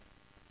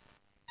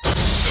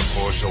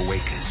Force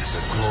Awakens is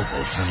a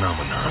global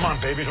phenomenon. Come on,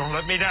 baby, don't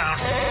let me down.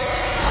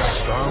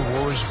 Star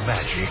Wars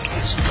magic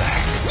is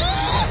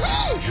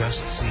back.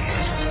 Just see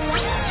it.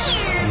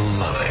 You'll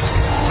love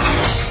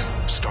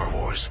it. Star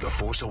Wars: The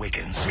Force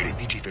Awakens, rated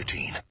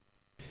PG-13.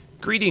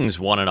 Greetings,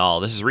 one and all.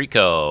 This is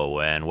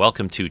Rico, and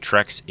welcome to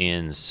Treks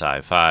in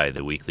Sci-Fi,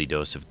 the weekly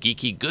dose of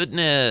geeky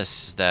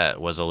goodness. That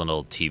was a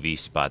little TV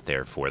spot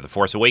there for The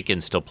Force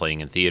Awakens, still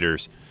playing in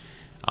theaters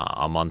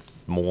a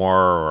month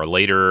more or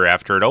later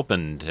after it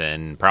opened,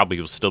 and probably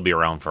will still be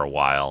around for a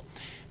while,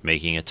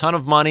 making a ton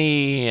of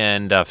money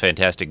and a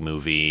fantastic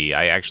movie.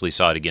 I actually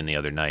saw it again the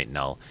other night, and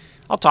I'll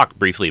talk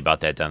briefly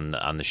about that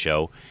on the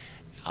show.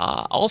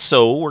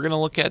 Also, we're going to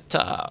look at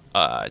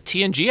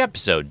TNG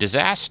episode,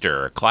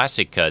 Disaster, a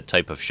classic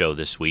type of show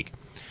this week.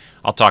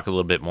 I'll talk a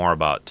little bit more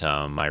about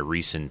my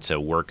recent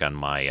work on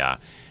my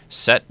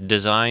set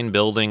design,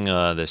 building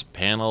this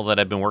panel that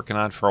I've been working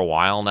on for a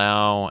while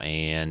now,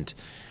 and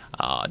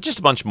just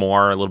a bunch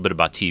more, a little bit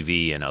about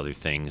TV and other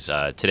things.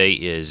 Today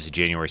is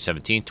January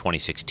 17th,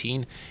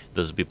 2016.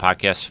 This will be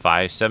podcast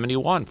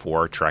 571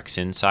 for Treks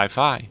in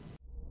Sci-Fi.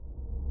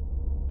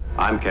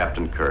 I'm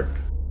Captain Kirk.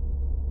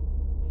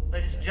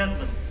 Ladies and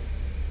gentlemen,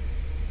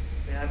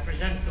 may I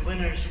present the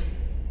winners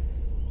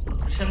of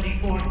the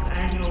 74th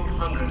Annual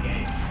Hunger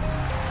Games.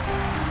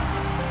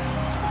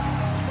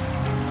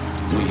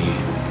 We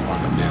are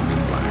the men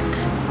in black.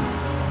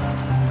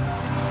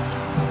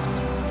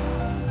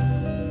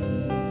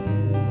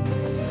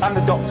 I'm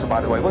the doctor,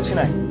 by the way. What's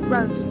your name?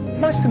 Rose.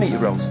 Nice to meet you,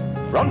 Rose.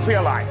 Run for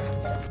your life.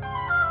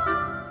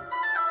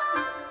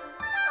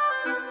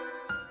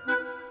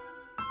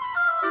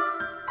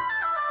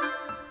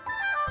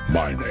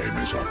 My name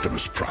is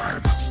Optimus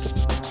Prime.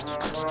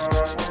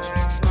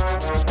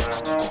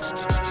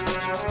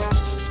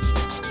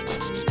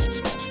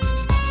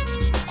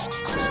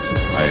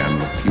 I am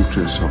the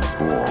Putus of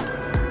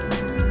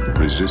Borg.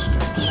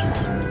 Resistance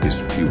is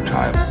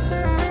futile.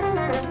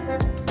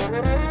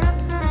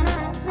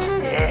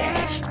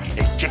 Yes,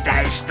 the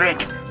Jedi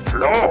strength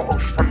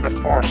flows from the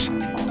Force,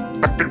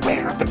 but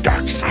beware of the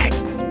dark side.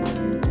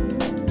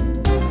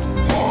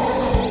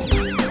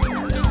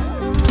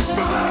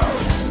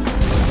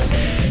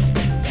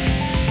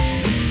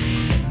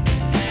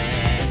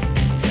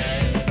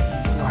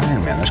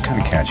 Iron Man, that's kind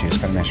of catchy. It's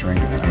got a nice ring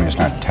to it. I mean, it's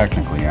not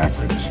technically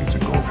accurate. It's a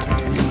gold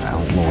titanium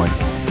alloy.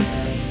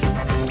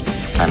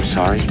 I'm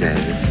sorry, Dave.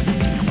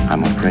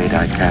 I'm afraid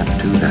I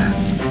can't do that.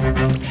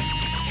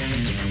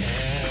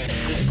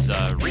 This is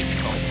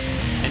Rico,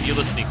 and you're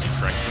listening to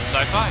Treks in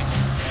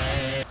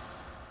Sci-Fi.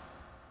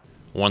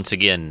 Once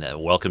again,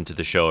 welcome to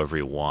the show,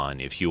 everyone.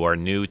 If you are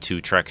new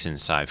to Treks in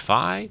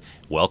Sci-Fi,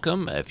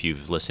 welcome. If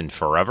you've listened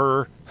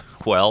forever,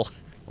 well,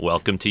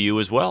 welcome to you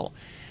as well.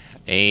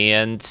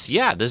 And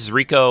yeah, this is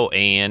Rico,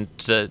 and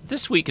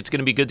this week it's going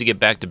to be good to get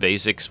back to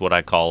basics, what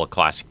I call a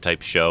classic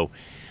type show.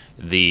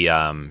 The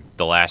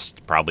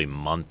last probably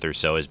month or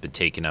so has been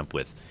taken up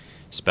with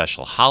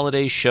special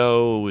holiday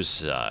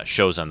shows,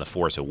 shows on The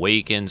Force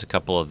Awakens, a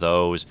couple of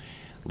those,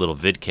 little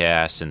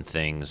vidcasts and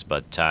things.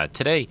 But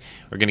today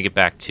we're going to get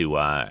back to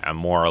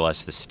more or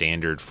less the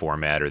standard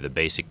format or the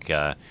basic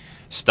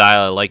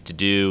style I like to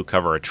do,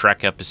 cover a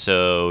Trek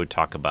episode,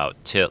 talk about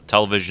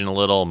television a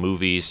little,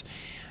 movies.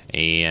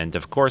 And,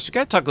 of course, we've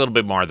got to talk a little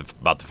bit more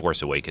about The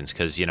Force Awakens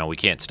because, you know, we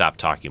can't stop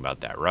talking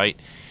about that, right?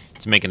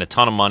 It's making a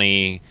ton of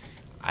money.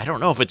 I don't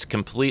know if it's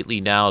completely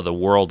now the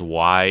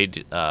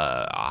worldwide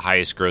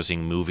highest-grossing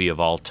movie of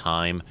all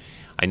time.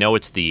 I know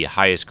it's the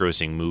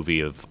highest-grossing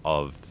movie of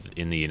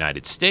in the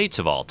United States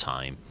of all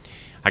time.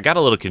 I got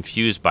a little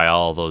confused by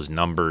all those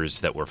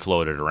numbers that were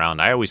floated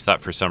around. I always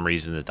thought for some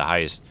reason that the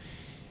highest...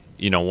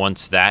 You know,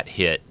 once that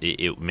hit,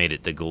 it made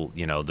it the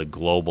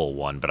global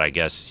one. But I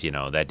guess, you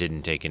know, that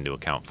didn't take into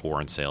account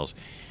foreign sales,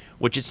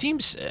 which it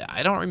seems,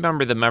 I don't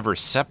remember them ever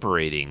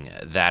separating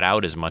that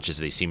out as much as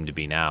they seem to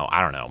be now.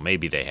 I don't know.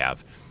 Maybe they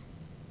have.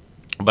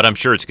 But I'm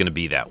sure it's going to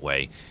be that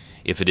way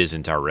if it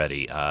isn't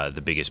already.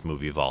 The biggest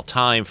movie of all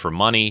time for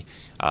money.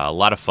 A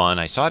lot of fun.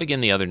 I saw it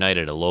again the other night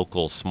at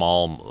a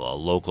small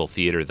local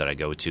theater that I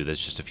go to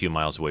that's just a few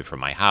miles away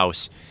from my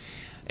house.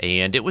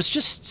 And it was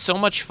just so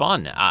much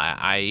fun.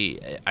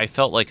 I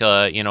felt like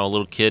a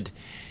little kid,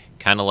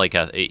 kind of like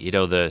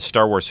the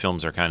Star Wars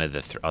films are kind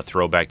of a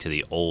throwback to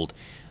the old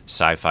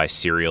sci-fi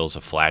serials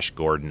of Flash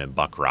Gordon and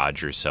Buck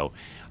Rogers. So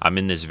I'm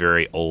in this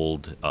very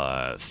old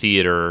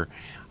theater,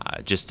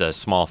 just a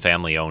small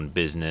family-owned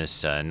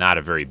business, not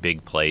a very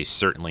big place.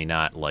 Certainly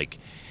not like,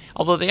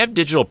 although they have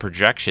digital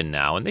projection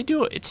now, and they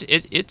do.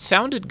 It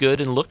sounded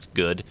good and looked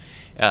good,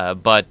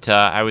 but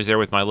I was there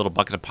with my little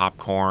bucket of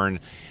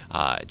popcorn.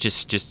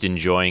 Just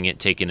enjoying it,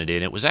 taking it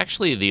in. It was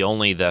actually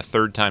the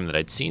third time that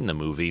I'd seen the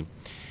movie.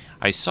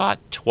 I saw it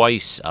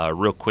twice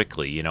real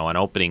quickly, on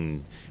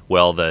opening,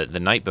 the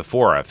night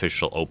before our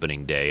official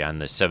opening day on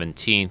the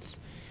 17th,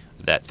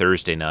 that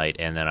Thursday night,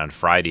 and then on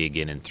Friday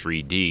again in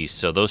 3D.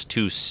 So those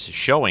two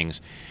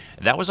showings,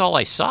 that was all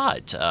I saw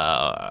it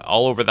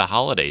all over the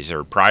holidays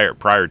or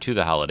prior to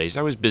the holidays.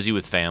 I was busy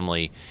with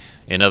family,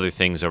 and other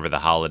things over the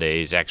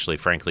holidays. Actually,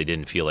 frankly,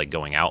 didn't feel like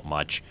going out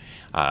much.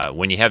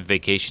 When you have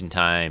vacation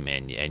time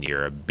and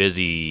you're a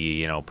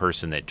busy,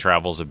 person that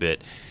travels a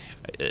bit,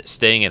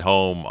 staying at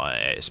home,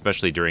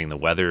 especially during the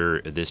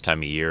weather this time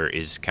of year,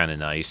 is kind of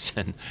nice.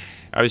 And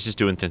I was just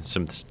doing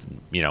some,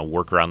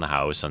 work around the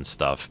house on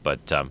stuff.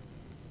 But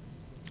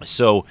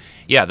so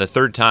yeah, the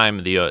third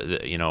time,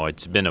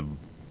 it's been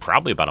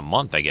probably about a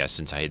month, I guess,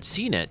 since I had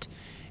seen it.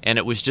 And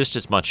it was just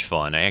as much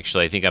fun. I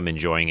think I'm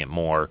enjoying it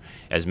more.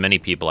 As many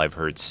people I've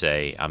heard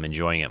say, I'm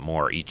enjoying it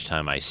more each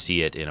time I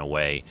see it in a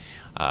way.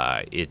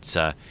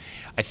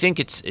 I think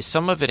it's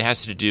some of it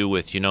has to do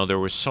with, there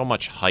was so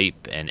much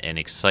hype and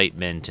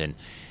excitement and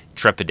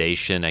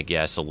trepidation, I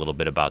guess, a little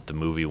bit about the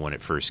movie when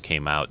it first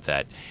came out,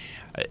 that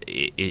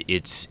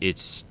it's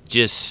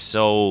just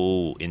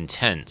so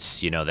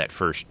intense, that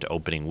first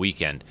opening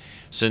weekend.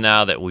 So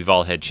now that we've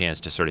all had a chance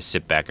to sort of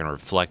sit back and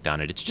reflect on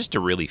it, it's just a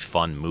really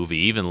fun movie.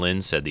 Even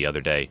Lynn said the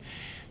other day,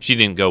 she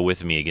didn't go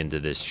with me again to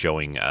this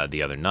showing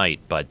the other night,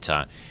 but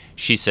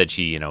she said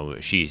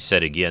she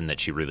said again that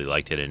she really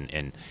liked it,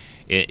 and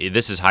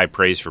this is high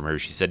praise from her.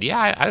 She said,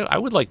 yeah, I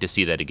would like to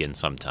see that again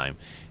sometime.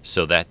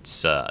 So that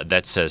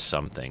says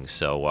something.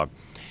 So,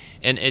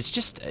 and it's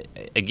just,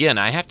 again,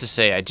 I have to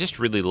say, I just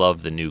really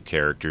love the new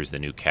characters, the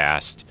new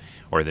cast,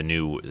 or the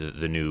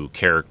new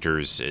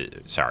characters.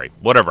 Sorry,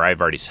 whatever.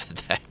 I've already said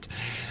that.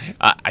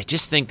 I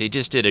just think they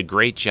just did a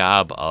great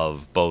job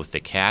of both the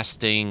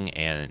casting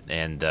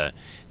and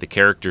the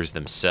characters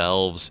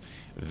themselves.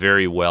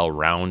 Very well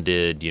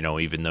rounded.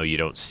 Even though you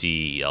don't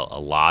see a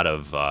lot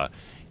of.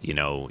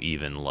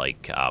 Even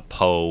like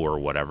Poe or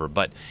whatever,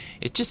 but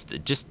it's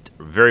just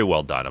very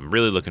well done. I'm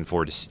really looking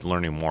forward to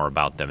learning more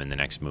about them in the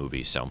next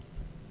movie. So,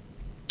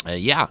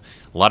 yeah,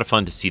 a lot of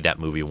fun to see that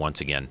movie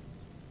once again.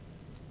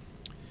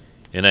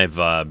 And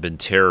I've been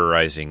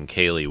terrorizing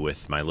Kaylee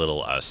with my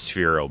little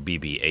Sphero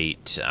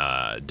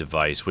BB-8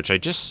 device, which I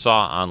just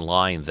saw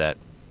online that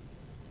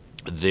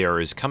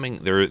they're going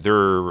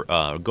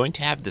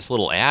to have this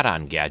little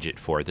add-on gadget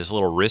for it, this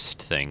little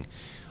wrist thing.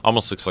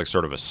 Almost looks like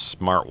sort of a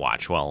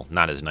smartwatch. Well,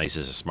 not as nice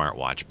as a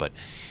smartwatch, but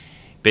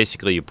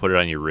basically you put it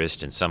on your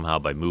wrist, and somehow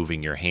by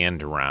moving your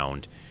hand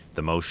around,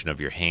 the motion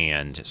of your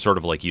hand, sort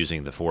of like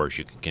using the Force,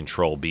 you can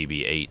control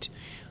BB-8.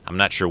 I'm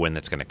not sure when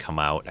that's going to come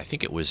out. I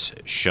think it was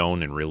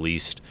shown and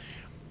released,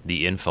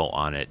 the info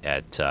on it,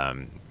 at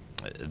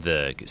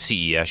the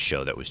CES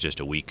show that was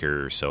just a week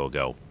or so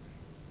ago.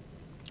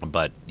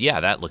 But yeah,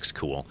 that looks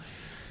cool.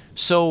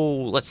 So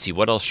let's see,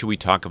 what else should we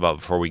talk about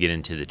before we get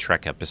into the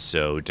Trek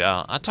episode?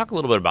 I'll talk a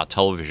little bit about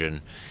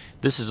television.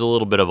 This is a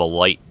little bit of a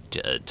light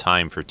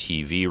time for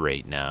TV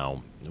right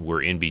now.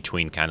 We're in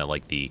between kind of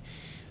like the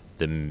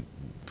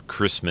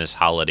Christmas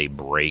holiday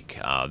break.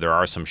 There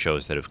are some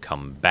shows that have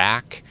come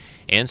back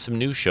and some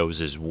new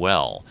shows as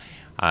well.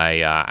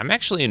 I'm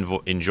actually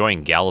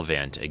enjoying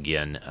Gallivant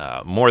again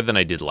more than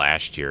I did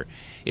last year.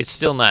 It's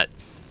still not,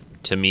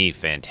 to me,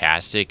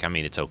 fantastic. I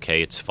mean, it's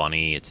okay. It's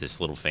funny. It's this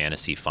little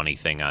fantasy funny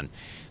thing on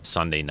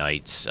Sunday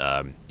nights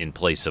in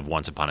place of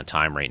Once Upon a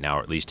Time right now,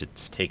 or at least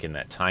it's taken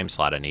that time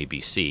slot on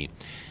ABC.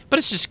 But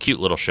it's just a cute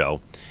little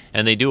show,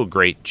 and they do a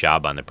great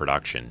job on the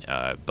production.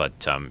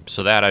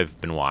 So that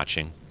I've been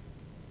watching.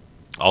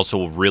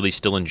 Also, really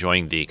still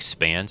enjoying The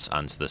Expanse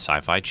on the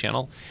Sci-Fi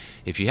Channel.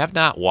 If you have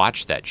not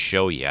watched that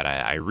show yet,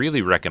 I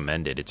really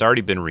recommend it. It's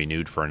already been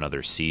renewed for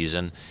another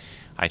season.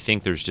 I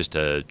think there's just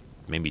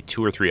maybe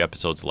 2 or 3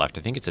 episodes left.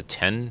 I think it's a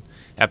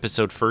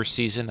 10-episode first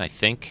season, I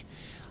think.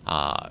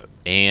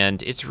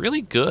 And it's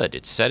really good.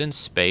 It's set in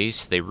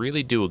space. They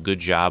really do a good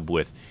job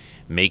with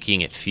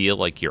making it feel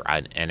like you're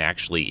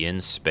actually in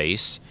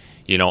space.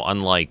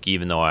 Unlike,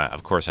 even though,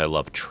 of course, I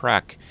love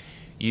Trek,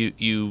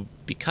 you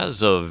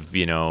because of,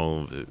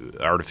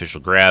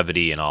 artificial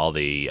gravity and all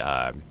the,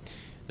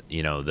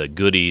 the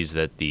goodies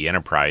that the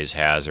Enterprise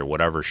has, or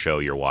whatever show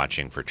you're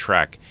watching for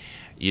Trek,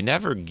 you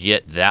never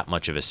get that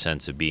much of a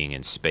sense of being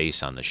in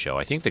space on the show.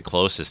 I think the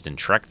closest in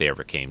Trek they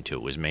ever came to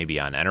it was maybe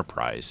on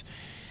Enterprise.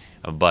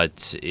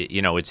 But,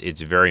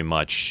 it's very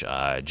much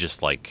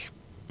just like,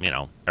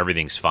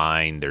 everything's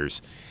fine.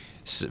 There's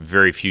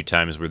very few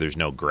times where there's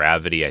no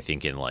gravity. I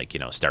think in,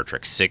 Star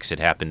Trek 6 it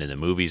happened in the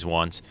movies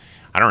once.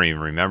 I don't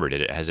even remember.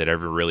 Has it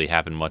ever really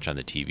happened much on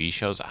the TV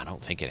shows? I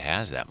don't think it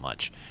has that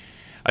much.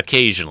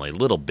 Occasionally,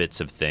 little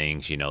bits of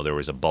things. There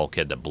was a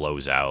bulkhead that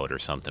blows out or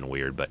something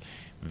weird, but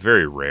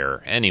very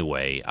rare.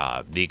 Anyway,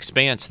 The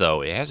Expanse,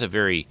 though, it has a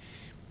very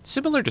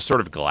similar to sort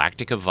of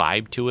Galactica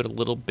vibe to it a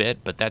little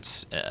bit, but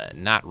that's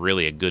not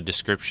really a good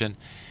description.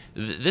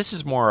 This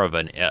is more of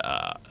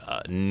a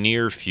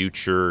near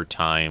future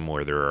time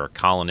where there are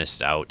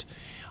colonists out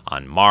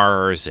on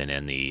Mars and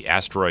in the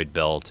asteroid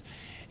belt,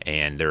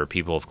 and there are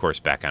people, of course,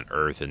 back on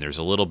Earth, and there's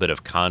a little bit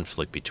of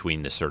conflict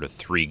between the sort of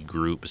 3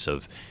 groups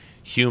of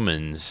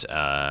humans.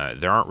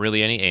 There aren't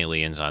really any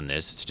aliens on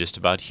this. It's just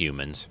about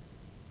humans.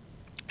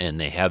 And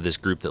they have this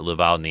group that live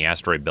out in the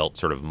asteroid belt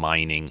sort of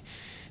mining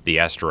the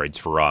asteroids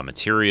for raw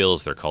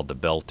materials. They're called the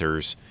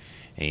Belters.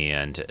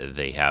 And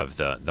they have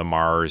the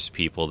Mars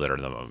people that are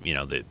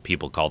the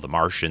people called the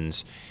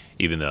Martians.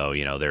 even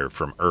though they're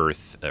from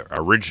Earth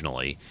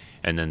originally,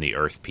 and then the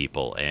Earth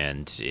people,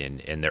 and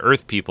the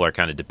Earth people are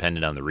kind of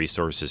dependent on the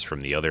resources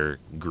from the other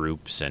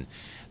groups, and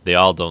they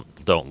all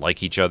don't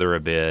like each other a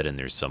bit, and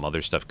there's some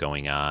other stuff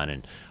going on,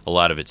 and a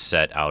lot of it's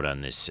set out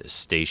on this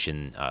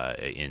station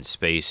in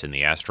space in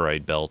the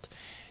asteroid belt.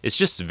 It's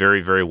just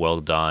very, very well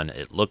done.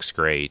 It looks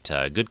great.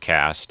 Good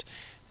cast.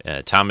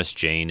 Thomas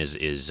Jane is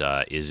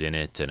in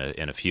it,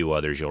 and a few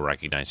others you'll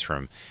recognize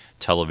from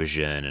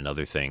television and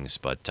other things.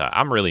 But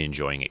I'm really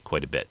enjoying it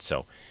quite a bit.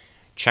 So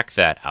check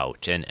that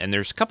out. And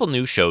there's a couple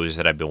new shows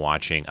that I've been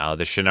watching.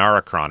 The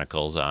Shannara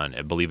Chronicles on,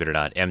 believe it or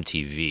not,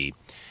 MTV.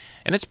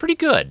 And it's pretty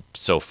good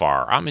so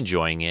far. I'm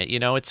enjoying it.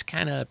 It's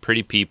kind of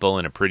pretty people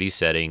in a pretty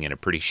setting and a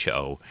pretty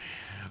show.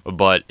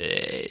 But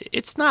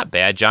it's not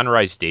bad. John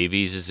Rhys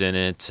Davies is in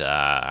it.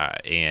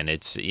 And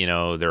it's,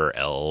 there are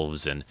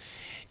elves. And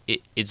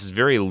it's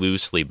very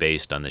loosely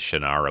based on the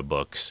Shannara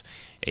books.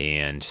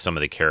 And some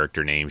of the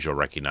character names you'll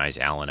recognize,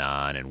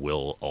 Al-Anon and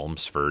Will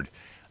Olmsford.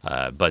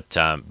 But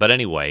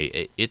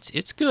anyway,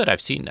 it's good.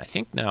 I've seen, I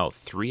think now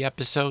 3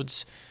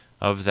 episodes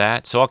of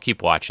that, so I'll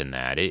keep watching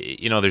that.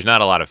 There's not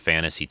a lot of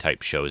fantasy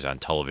type shows on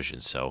television,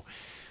 so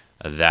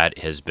that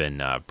has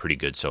been pretty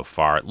good so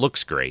far. It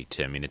looks great.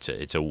 I mean, it's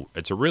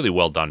a really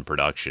well done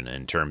production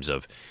in terms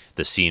of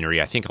the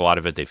scenery. I think a lot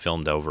of it they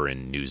filmed over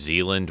in New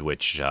Zealand,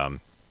 which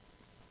I'm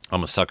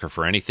a sucker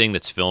for anything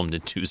that's filmed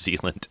in New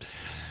Zealand.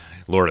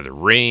 Lord of the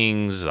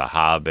Rings, The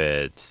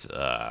Hobbit,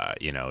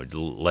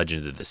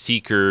 Legend of the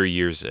Seeker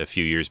a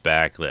few years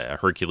back,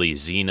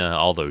 Hercules, Xena,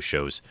 all those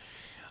shows.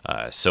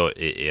 So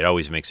it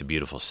always makes a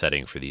beautiful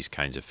setting for these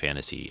kinds of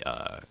fantasy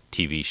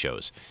TV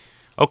shows.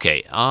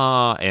 Okay,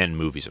 and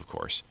movies, of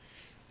course.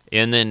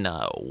 And then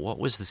what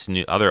was this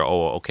new other?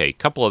 Oh, okay, a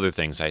couple other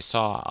things. I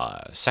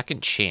saw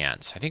Second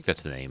Chance. I think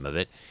that's the name of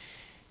it.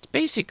 It's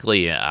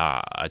basically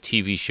a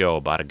TV show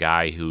about a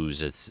guy who's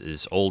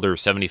this older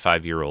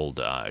 75-year-old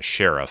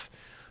sheriff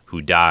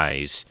who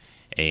dies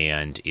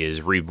and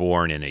is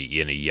reborn in a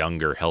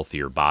younger,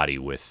 healthier body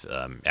with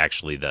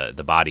actually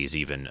the body is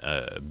even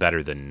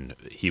better than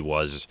he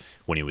was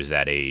when he was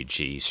that age.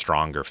 He's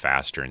stronger,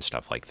 faster, and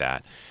stuff like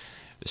that.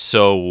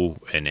 So,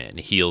 and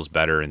heals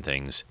better and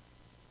things.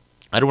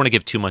 I don't want to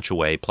give too much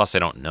away. Plus, I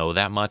don't know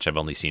that much. I've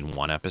only seen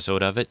 1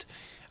 episode of it.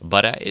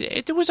 But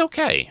it was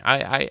okay.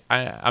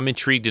 I'm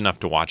intrigued enough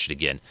to watch it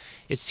again.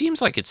 It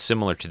seems like it's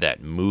similar to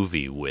that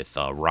movie with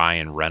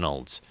Ryan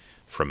Reynolds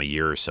from a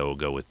year or so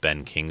ago with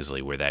Ben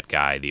Kingsley, where that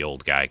guy, the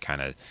old guy,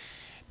 kind of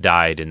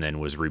died and then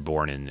was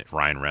reborn in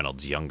Ryan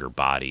Reynolds' younger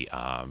body.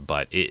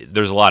 But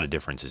there's a lot of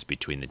differences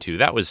between the two.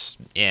 That was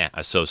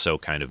a so-so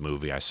kind of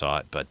movie. I saw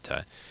it,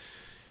 but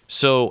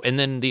and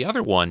then the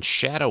other one,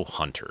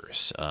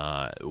 Shadowhunters,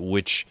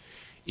 which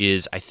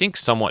is, I think,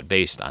 somewhat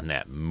based on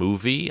that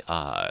movie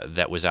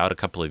that was out a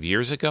couple of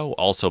years ago.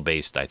 Also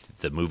based,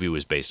 the movie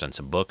was based on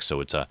some books,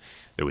 so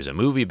there was a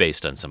movie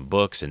based on some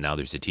books, and now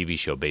there's a TV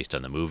show based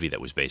on the movie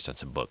that was based on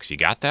some books. You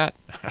got that?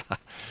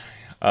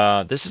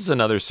 This is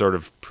another sort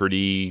of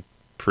pretty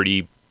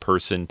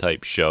person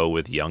type show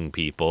with young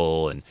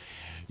people, and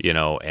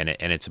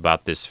and it's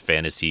about this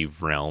fantasy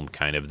realm,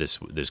 kind of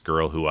this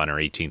girl who on her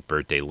 18th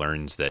birthday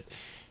learns that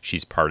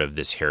she's part of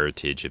this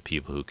heritage of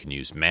people who can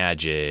use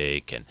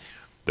magic, and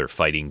they're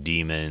fighting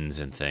demons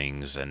and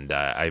things. And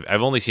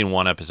I've only seen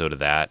 1 episode of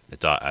that.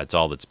 It's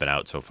all that's been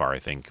out so far, I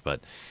think.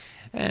 But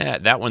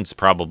that one's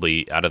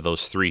probably, out of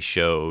those 3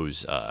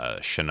 shows,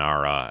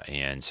 Shannara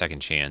and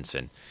Second Chance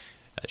and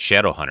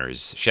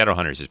Shadowhunters.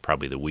 Shadowhunters is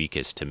probably the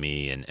weakest to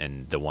me,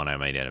 and the one I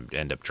might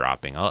end up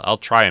dropping. I'll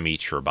try them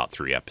each for about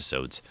 3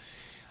 episodes.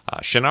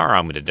 Shannara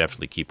I'm going to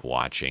definitely keep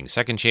watching.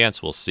 Second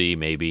Chance, we'll see,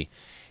 maybe.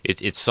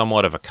 It's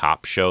somewhat of a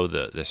cop show,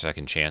 the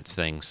Second Chance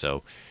thing,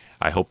 so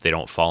I hope they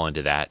don't fall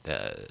into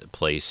that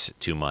place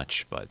too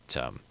much. But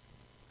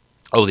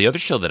the other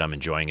show that I'm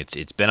enjoying,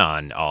 it's been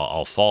on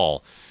all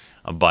fall,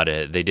 but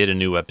they did a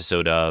new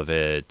episode of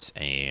it,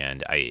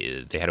 and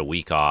they had a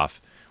week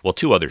off. Well,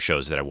 2 other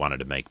shows that I wanted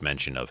to make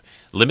mention of,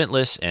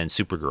 Limitless and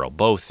Supergirl,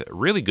 both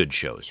really good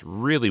shows,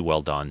 really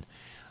well done.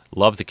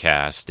 Love the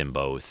cast in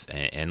both,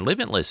 and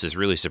Limitless has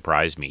really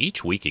surprised me.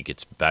 Each week it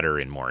gets better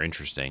and more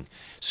interesting.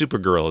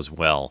 Supergirl as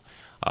well.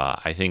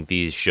 I think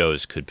these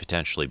shows could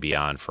potentially be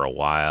on for a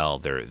while.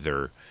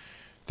 They're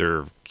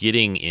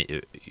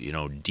getting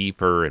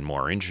deeper and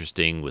more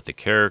interesting with the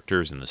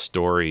characters and the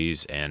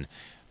stories, and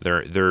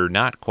they're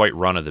not quite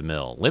run of the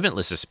mill.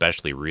 Limitless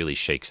especially really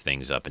shakes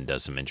things up and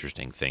does some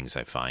interesting things,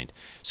 I find.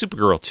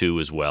 Supergirl too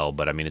as well,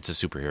 but I mean, it's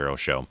a superhero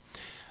show.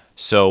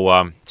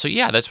 So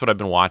yeah, that's what I've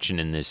been watching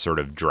in this sort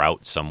of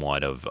drought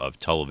somewhat of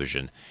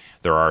television.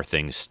 There are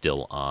things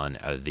still on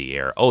the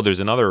air. Oh,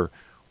 there's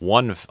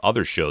one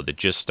other show that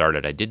just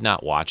started. I did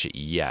not watch it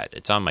yet.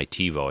 It's on my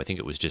TiVo. I think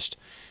it was just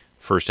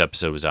first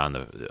episode was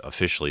on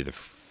officially the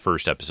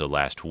first episode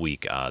last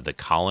week. The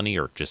Colony,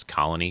 or just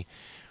Colony,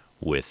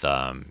 with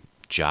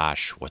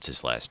Josh. What's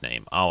his last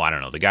name? Oh, I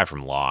don't know. The guy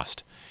from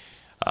Lost.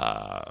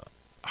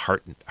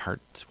 Hart.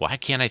 Why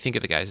can't I think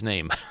of the guy's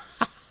name?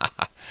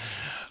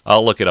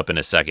 I'll look it up in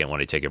a second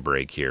when I take a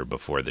break here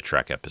before the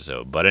Trek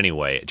episode. But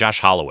anyway, Josh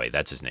Holloway,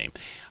 that's his name.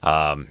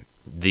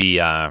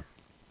 That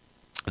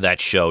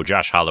show,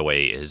 Josh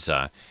Holloway is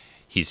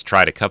he's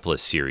tried a couple of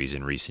series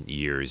in recent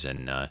years,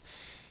 and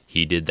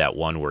he did that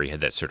one where he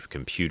had that sort of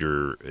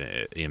computer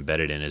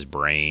embedded in his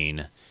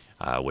brain,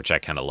 which I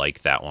kind of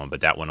liked that one. But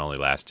that one only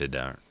lasted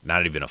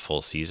not even a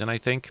full season, I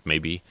think,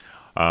 maybe.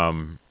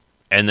 And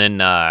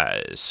then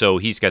so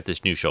he's got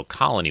this new show,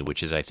 Colony,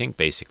 which is, I think,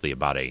 basically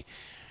about a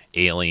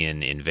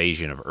alien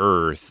invasion of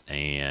Earth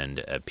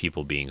and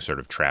people being sort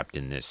of trapped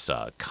in this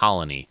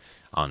colony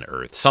on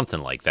Earth, something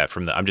like that.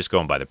 I'm just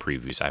going by the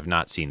previews. I have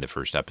not seen the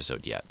first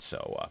episode yet,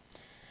 so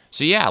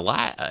yeah,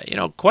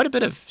 quite a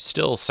bit of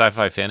still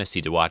sci-fi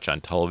fantasy to watch on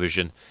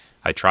television.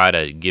 I try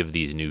to give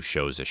these new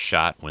shows a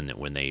shot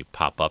when they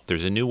pop up.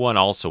 There's a new one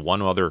also,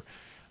 one other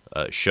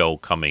show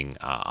coming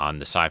on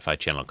the Sci-Fi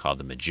Channel called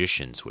The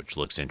Magicians, which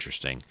looks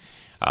interesting,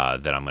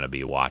 that I'm going to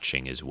be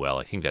watching as well.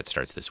 I think that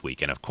starts this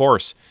week, and of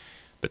course.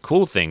 The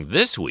cool thing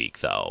this week,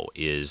 though,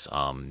 is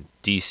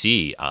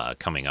DC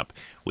coming up.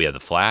 We have The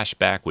Flash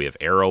back, we have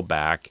Arrow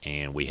back,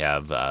 and we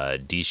have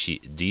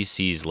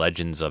DC's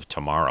Legends of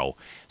Tomorrow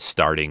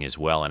starting as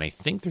well. And I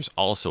think there's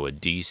also a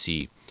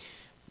DC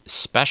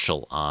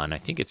special on, I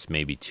think it's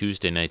maybe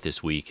Tuesday night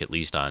this week, at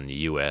least in the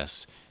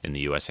U.S.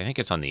 I think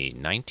it's on the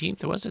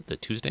 19th, was it? The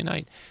Tuesday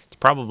night? It's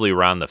probably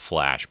around The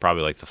Flash,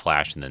 probably like The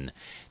Flash. And then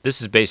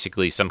this is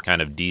basically some kind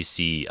of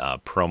DC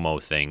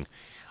promo thing.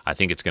 I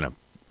think it's going to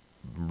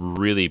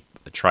really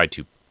try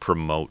to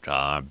promote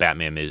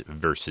Batman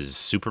versus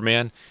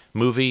Superman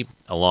movie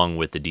along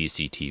with the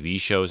DC TV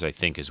shows, I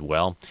think, as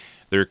well.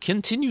 There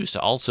continues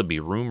to also be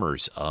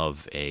rumors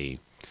of a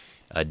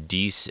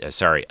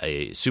Supergirl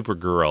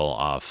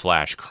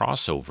Flash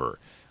crossover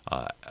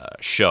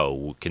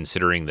show,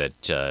 considering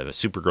that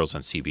Supergirl's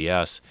on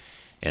CBS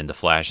and the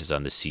Flash is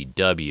on the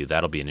CW.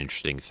 That'll be an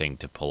interesting thing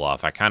to pull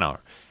off. I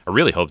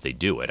really hope they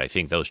do it. I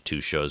think those two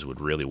shows would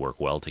really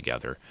work well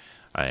together.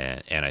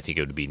 And I think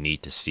it would be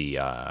neat to see,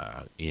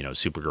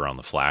 Supergirl and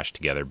the Flash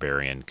together,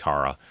 Barry and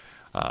Kara.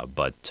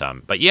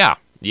 But yeah,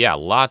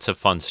 lots of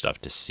fun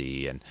stuff to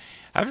see. And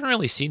I haven't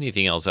really seen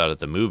anything else out at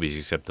the movies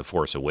except The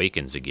Force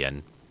Awakens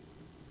again.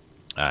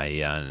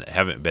 I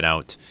haven't been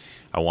out.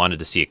 I wanted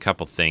to see a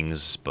couple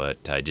things,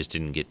 but I just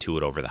didn't get to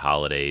it over the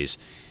holidays.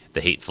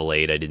 The Hateful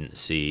Eight I didn't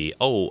see.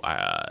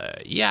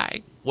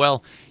 That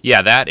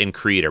and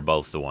Creed are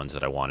both the ones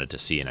that I wanted to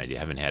see, and I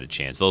haven't had a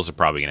chance. Those are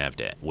probably going to have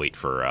to wait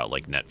for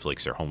like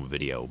Netflix or home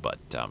video. But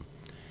all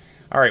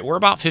right, we're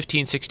about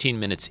 15, 16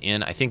 minutes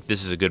in. I think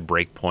this is a good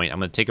break point. I'm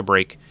going to take a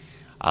break.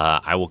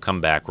 I will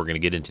come back. We're going to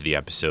get into the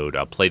episode.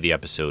 I'll play the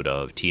episode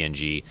of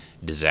TNG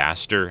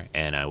Disaster,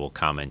 and I will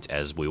comment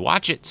as we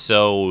watch it.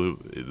 So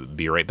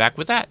be right back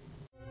with that.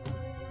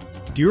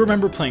 Do you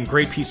remember playing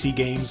great PC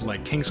games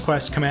like King's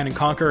Quest, Command &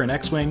 Conquer, and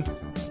X-Wing?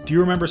 Do you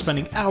remember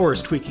spending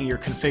hours tweaking your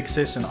config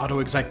sys and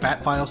autoexec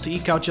bat files to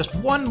eke out just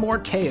one more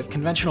K of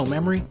conventional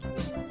memory?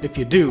 If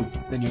you do,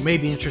 then you may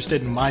be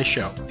interested in my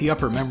show, The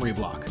Upper Memory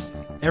Block.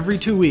 Every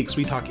 2 weeks,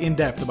 we talk in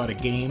depth about a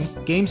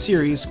game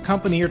series,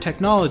 company, or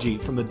technology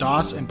from the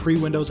DOS and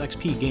pre-Windows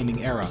XP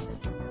gaming era.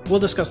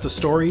 We'll discuss the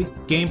story,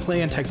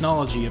 gameplay, and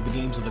technology of the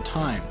games of the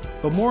time.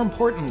 But more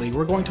importantly,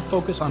 we're going to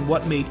focus on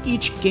what made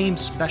each game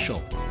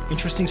special,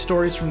 interesting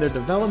stories from their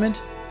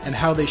development, and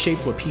how they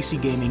shaped what PC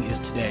gaming is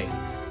today.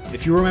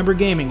 If you remember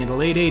gaming in the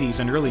late 80s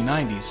and early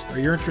 90s, or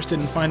you're interested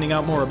in finding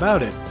out more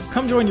about it,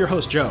 come join your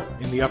host Joe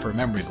in the Upper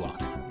Memory Block.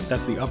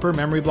 That's the Upper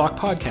Memory Block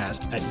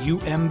podcast at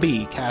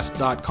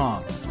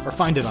umbcast.com, or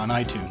find it on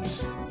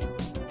iTunes.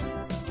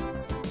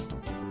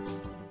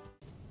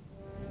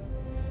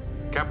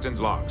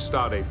 Captain's log,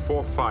 Stardate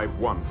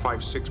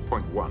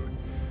 45156.1.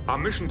 Our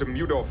mission to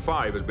Mudor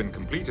 5 has been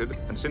completed,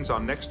 and since our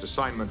next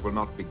assignment will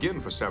not begin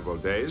for several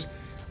days,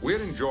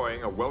 we're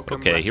enjoying a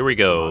welcome. Okay, here we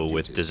go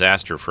with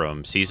Disaster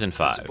from Season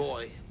 5. It's a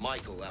boy,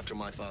 Michael, after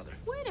my father.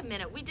 Wait a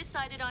minute, we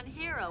decided on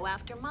Hero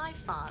after my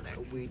father.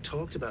 We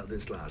talked about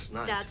this last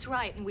night. That's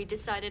right, and we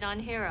decided on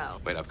Hero.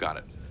 Wait, I've got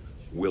it.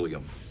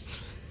 William.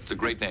 It's a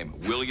great name.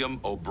 William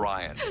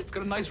O'Brien. It's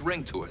got a nice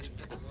ring to it.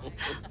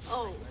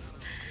 Oh,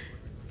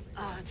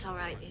 it's all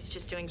right. He's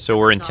just doing. So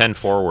we're in 10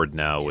 forward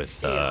now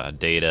with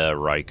Data,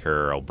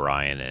 Riker,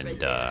 O'Brien, and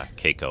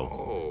Keiko.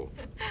 Oh,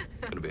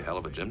 gonna be a hell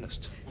of a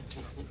gymnast.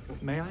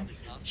 May I?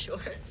 Sure.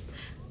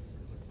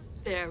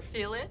 There,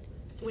 feel it?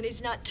 When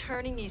he's not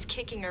turning, he's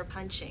kicking or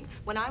punching.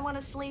 When I want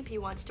to sleep, he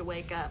wants to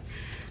wake up.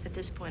 At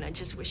this point, I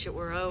just wish it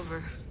were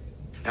over.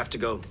 Have to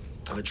go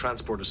on a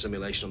transporter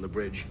simulation on the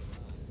bridge.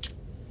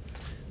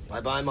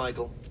 Bye-bye,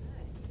 Michael.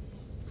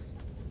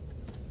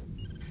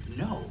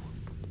 No.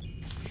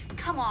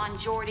 Come on,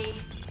 Geordi.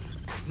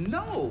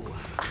 No.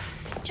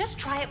 Just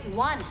try it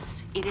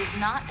once. It is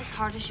not as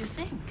hard as you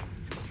think.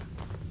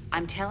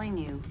 I'm telling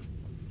you,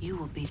 you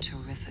will be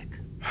terrific.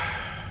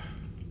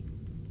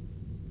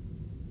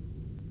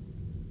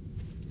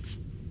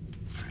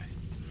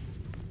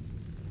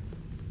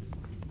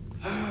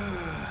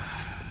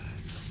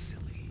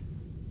 Silly.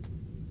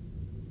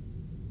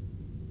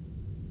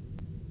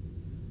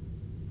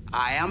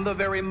 I am the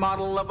very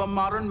model of a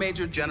modern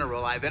major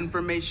general. I've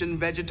information,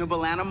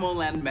 vegetable,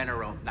 animal, and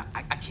mineral. Now,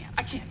 I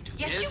can't do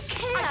Yes, this. you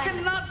can. I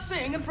cannot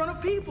sing in front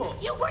of people.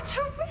 You were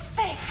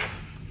terrific.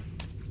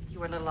 You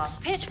were a little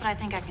off pitch, but I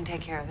think I can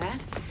take care of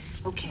that.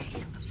 Okay.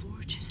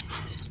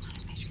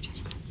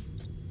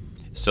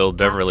 So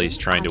Beverly's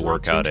trying to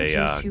work out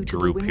a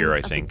group here,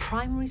 I think,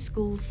 primary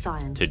school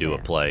science to do a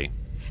fair. play.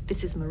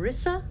 This is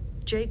Marissa,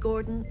 Jay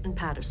Gordon, and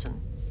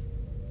Patterson.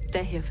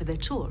 They're here for their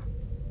tour.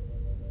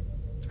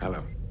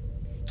 Hello.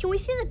 Can we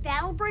see the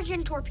battle bridge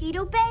in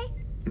Torpedo Bay?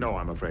 No,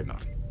 I'm afraid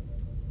not.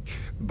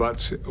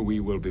 But we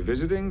will be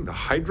visiting the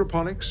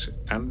hydroponics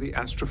and the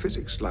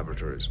astrophysics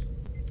laboratories.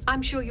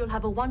 I'm sure you'll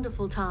have a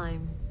wonderful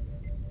time.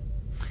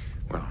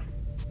 Well,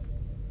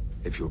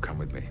 if you'll come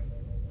with me.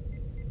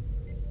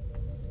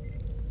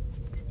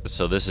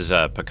 So this is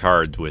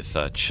Picard with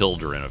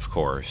children, of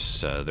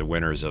course, the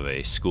winners of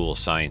a school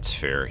science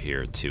fair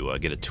here to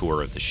get a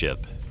tour of the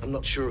ship. I'm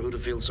not sure who to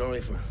feel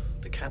sorry for,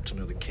 the captain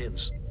or the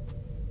kids.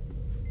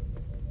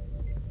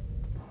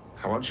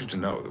 I want you to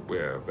know that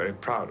we're very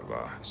proud of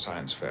our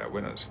science fair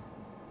winners.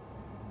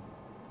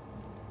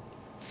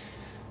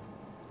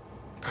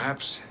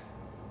 Perhaps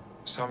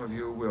some of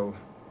you will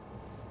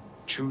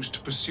choose to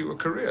pursue a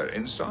career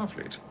in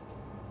Starfleet.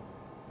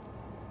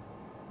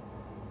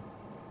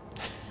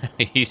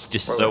 He's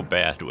just so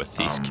bad with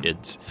these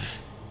kids.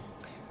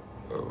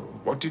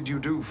 What did you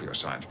do for your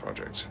science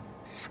projects?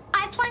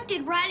 I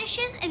planted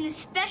radishes in the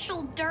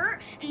special dirt,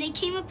 and they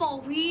came up all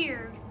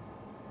weird.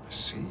 I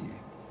see.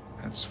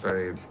 That's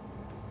very,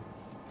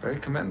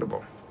 very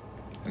commendable.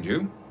 And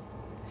you?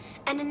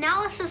 An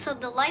analysis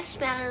of the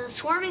lifespan of the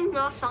swarming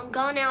moths on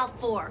Gonal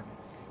 4.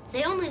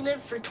 They only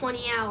live for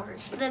 20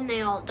 hours, then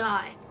they all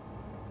die.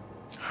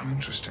 How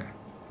interesting.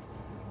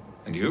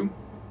 And you?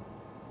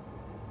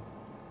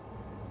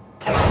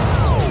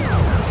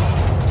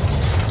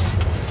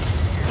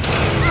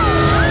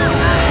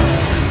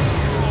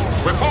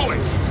 We're falling!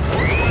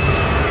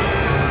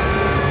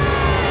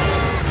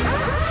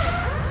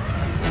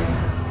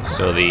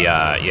 So the,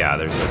 yeah,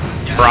 there's a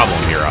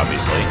problem here,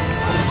 obviously.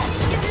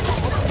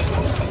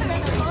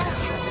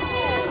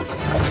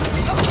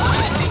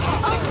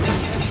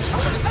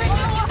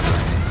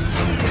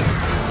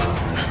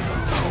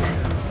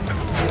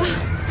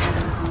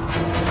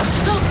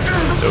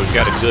 So we've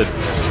got a good,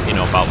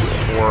 about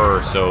 4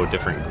 or so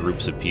different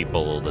groups of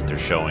people that they're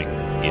showing,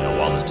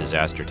 while this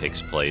disaster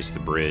takes place. The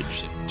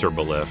bridge,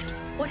 turbolift,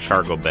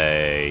 cargo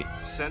bay.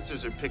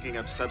 Sensors are picking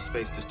up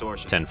subspace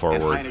distortion. 10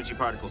 forward. And high-energy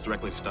particles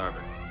directly to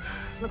starboard.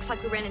 Looks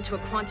like we ran into a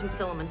quantum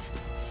filament.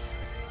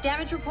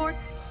 Damage report?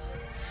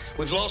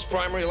 We've lost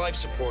primary life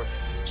support.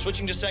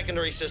 Switching to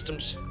secondary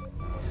systems.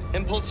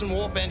 Impulse and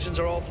warp engines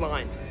are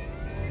offline.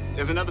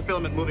 There's another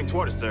filament moving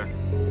toward us, sir.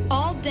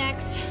 All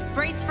decks,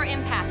 brace for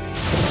impact.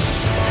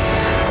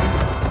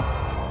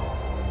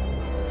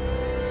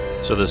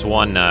 So this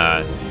one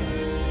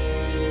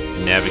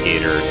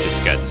navigator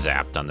just got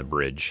zapped on the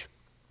bridge.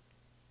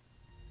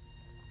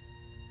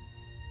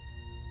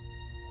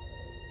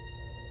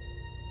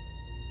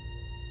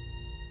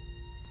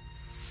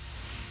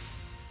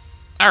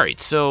 All right,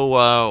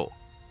 so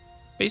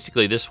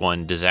basically this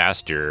one,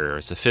 Disaster,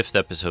 is the 5th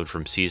episode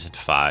from Season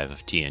 5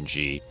 of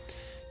TNG.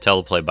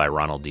 Teleplay by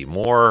Ronald D.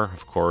 Moore,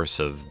 of course,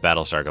 of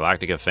Battlestar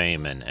Galactica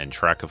fame and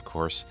Trek, of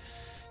course.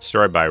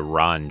 Story by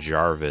Ron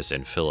Jarvis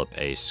and Philip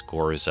A.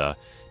 Scorza.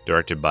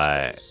 Directed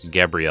by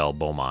Gabrielle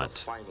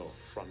Beaumont.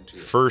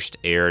 First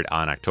aired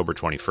on October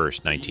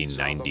 21st,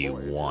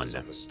 1991.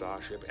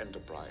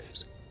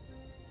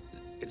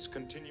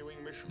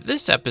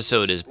 This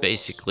episode is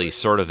basically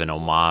sort of an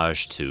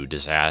homage to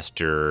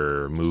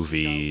disaster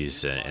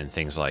movies and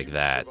things like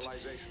that.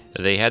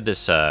 They had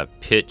this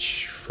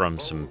pitch from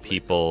some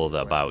people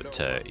about,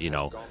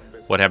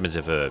 what happens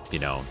if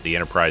the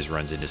Enterprise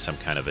runs into some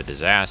kind of a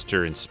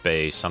disaster in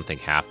space, something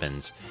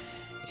happens,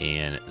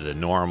 and the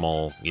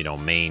normal,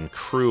 main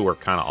crew are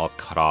kind of all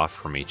cut off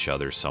from each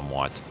other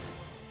somewhat.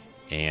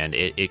 And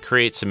it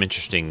creates some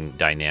interesting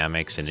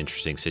dynamics and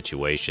interesting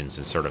situations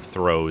and sort of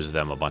throws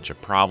them a bunch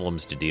of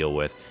problems to deal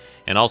with,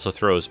 and also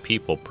throws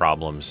people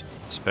problems,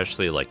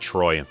 especially like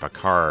Troy and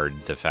Picard.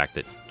 The fact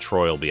that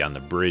Troy will be on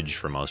the bridge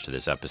for most of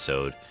this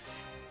episode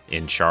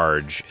in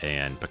charge,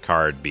 and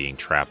Picard being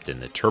trapped in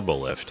the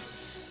turbolift,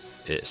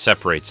 it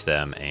separates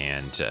them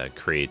and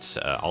creates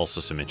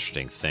also some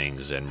interesting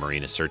things. And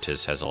Marina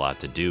Sirtis has a lot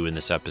to do in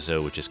this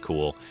episode, which is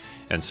cool.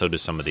 And so do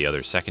some of the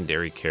other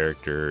secondary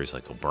characters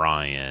like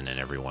O'Brien and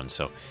everyone.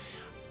 So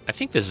I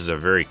think this is a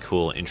very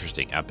cool,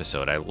 interesting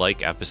episode. I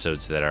like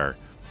episodes that are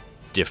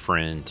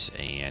different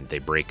and they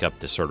break up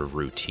the sort of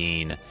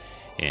routine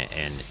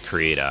and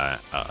create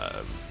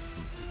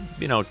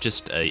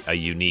just a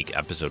unique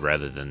episode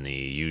rather than the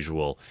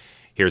usual,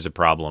 here's a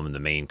problem and the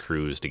main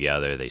crew's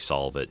together, they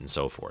solve it and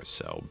so forth.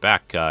 So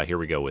back, here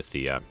we go with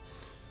the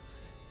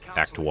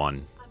Act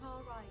 1. I'm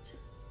all right.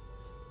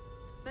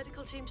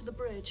 Medical team to the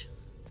bridge.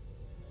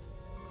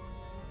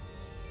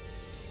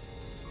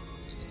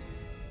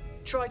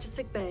 Troy to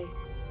sick bay.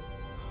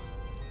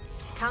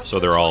 So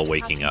they're all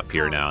waking up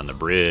here now on the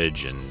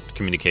bridge, and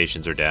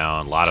communications are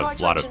down. A lot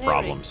of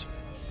problems.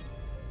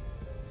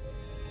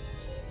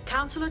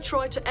 Counselor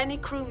Troy to any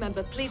crew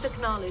member, please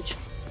acknowledge.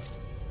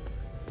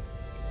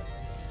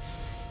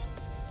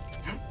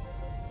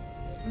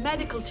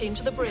 Medical team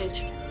to the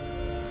bridge.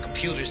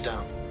 Computer's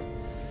down.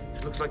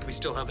 It looks like we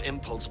still have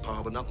impulse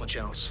power, but not much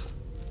else.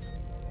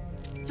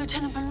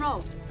 Lieutenant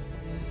Monroe.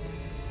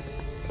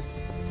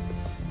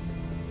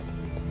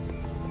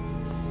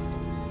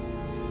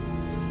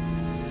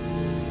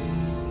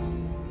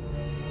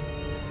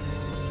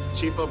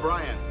 Chief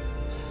O'Brien,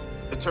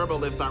 the turbo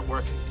lifts aren't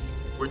working.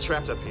 We're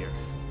trapped up here.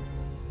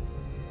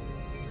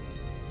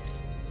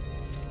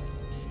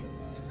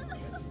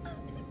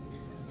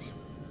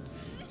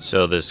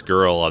 So this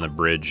girl on the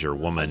bridge, or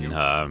woman,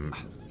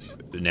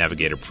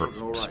 navigator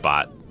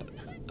spot,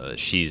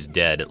 she's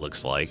dead, it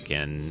looks like,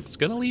 and it's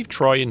going to leave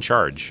Troy in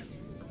charge.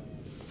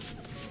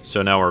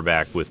 So now we're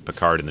back with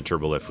Picard in the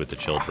turbolift with the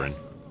children.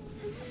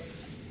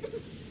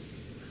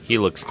 He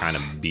looks kind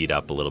of beat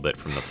up a little bit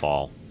from the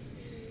fall.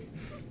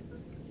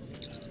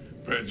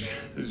 Bridge,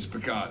 this is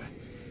Picard.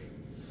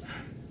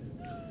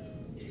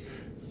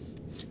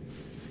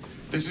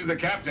 This is the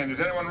captain. Does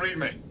anyone read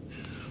me?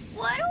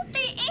 Why don't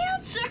they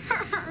answer?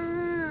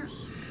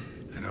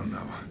 I don't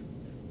know.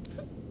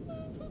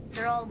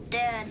 They're all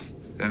dead.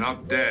 They're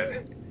not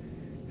dead.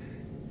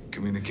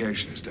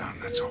 Communication is down,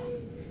 that's all.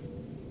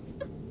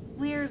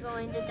 We're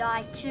going to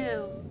die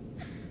too.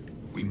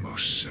 We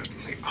most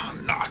certainly are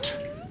not.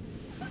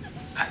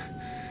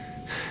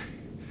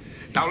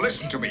 Now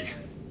listen to me.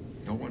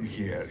 No one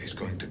here is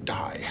going to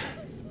die.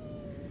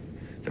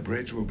 The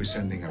bridge will be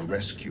sending a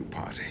rescue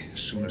party as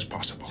soon as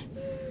possible.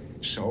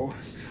 So,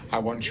 I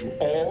want you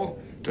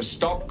all to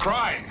stop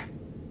crying.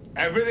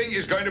 Everything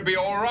is going to be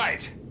all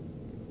right.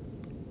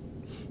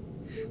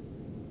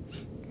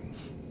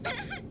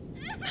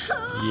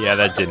 Yeah,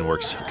 that didn't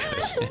work so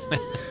good.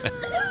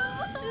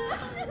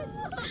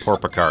 Poor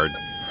Picard.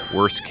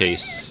 Worst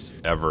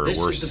case ever.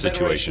 Worst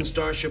situation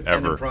Starship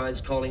ever.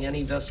 Enterprise calling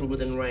any vessel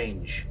within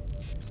range.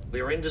 We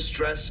are in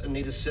distress and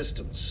need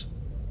assistance.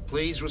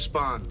 Please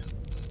respond.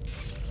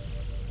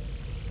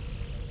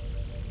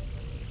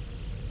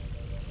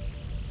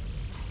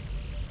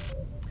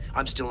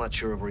 I'm still not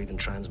sure if we're even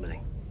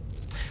transmitting.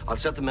 I'll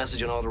set the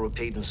message on auto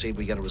repeat and see if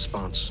we get a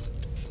response.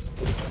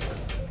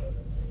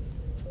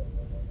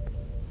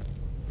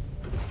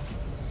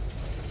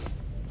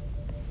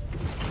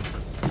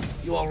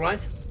 You all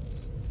right?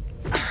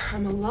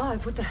 I'm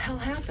alive. What the hell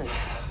happened?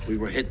 We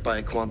were hit by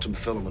a quantum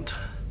filament.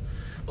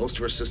 Most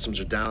of our systems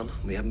are down.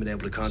 We haven't been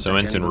able to contact So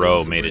Ensign anybody Rowe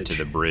off the made bridge. it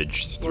to the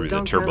bridge through the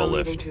Don't turbo count on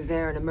leaving lift. through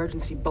there. An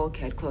emergency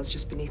bulkhead closed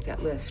just beneath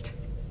that lift.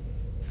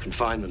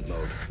 Confinement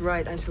mode.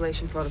 Right,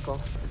 isolation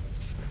protocol.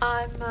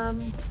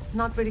 I'm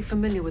not really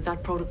familiar with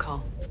that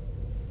protocol.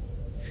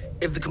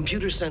 If the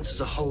computer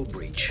senses a hull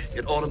breach,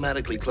 it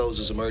automatically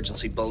closes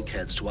emergency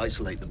bulkheads to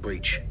isolate the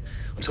breach.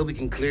 Until we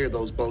can clear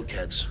those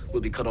bulkheads,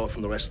 we'll be cut off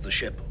from the rest of the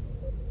ship.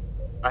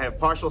 I have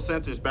partial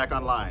sensors back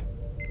online.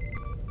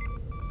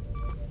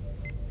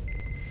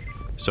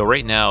 So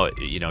right now,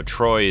 you know,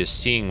 Troy is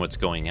seeing what's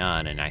going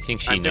on, and I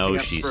think she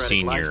knows she's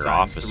senior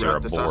officer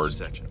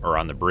aboard or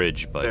on the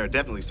bridge, but There are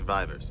definitely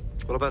survivors.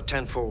 What about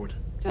 10 forward?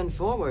 10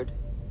 forward?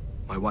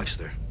 My wife's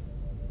there.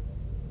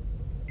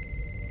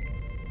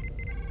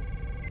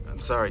 I'm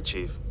sorry,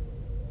 Chief.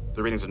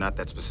 The readings are not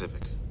that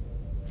specific.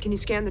 Can you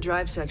scan the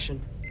drive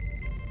section?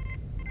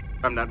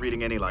 I'm not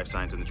reading any life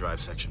signs in the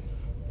drive section.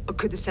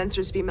 Could the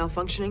sensors be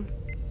malfunctioning?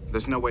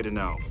 There's no way to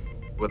know.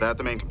 Without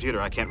the main computer,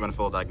 I can't run a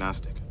full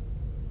diagnostic.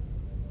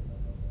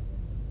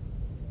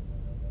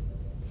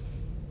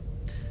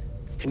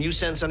 Can you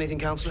sense anything,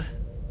 Counselor?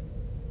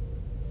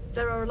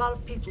 There are a lot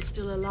of people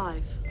still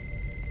alive.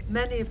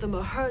 Many of them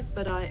are hurt,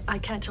 but I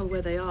can't tell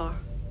where they are.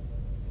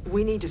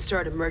 We need to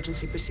start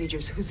emergency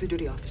procedures. Who's the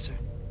duty officer?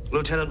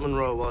 Lieutenant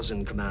Monroe was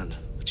in command,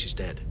 but she's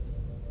dead.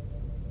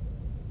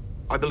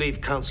 I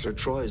believe Counselor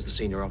Troy is the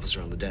senior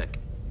officer on the deck.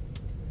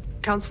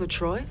 Counselor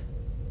Troy?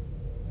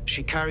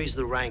 She carries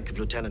the rank of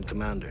Lieutenant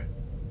Commander.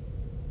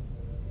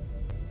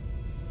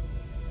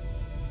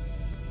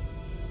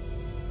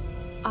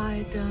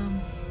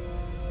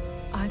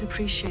 I'd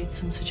appreciate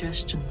some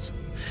suggestions.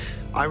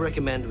 I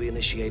recommend we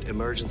initiate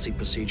Emergency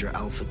Procedure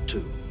Alpha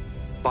 2.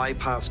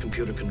 Bypass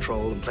computer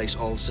control and place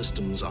all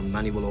systems on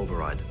manual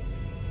override.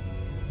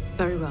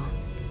 Very well.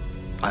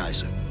 Aye, aye,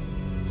 sir.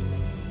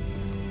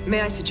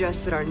 May I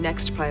suggest that our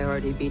next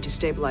priority be to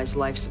stabilize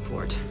life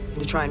support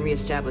and to try and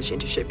reestablish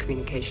intership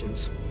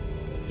communications?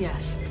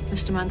 Yes.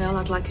 Mr. Mandel,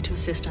 I'd like you to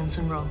assist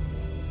Ensign Rowe.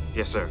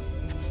 Yes, sir.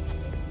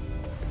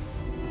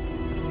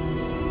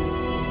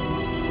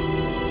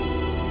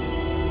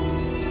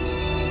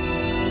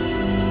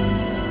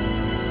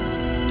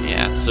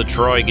 yeah. So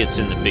Troy gets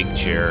in the big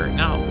chair.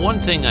 Now, one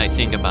thing I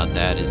think about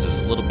that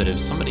is a little bit of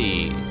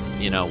somebody,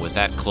 you know, with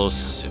that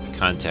close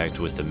contact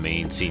with the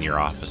main senior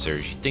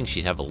officers, you think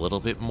she'd have a little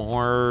bit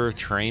more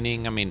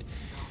training. I mean,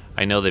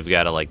 I know they've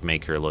got to like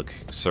make her look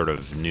sort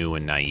of new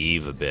and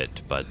naive a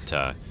bit,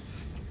 but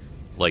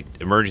like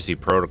emergency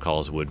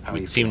protocols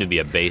would seem to be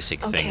a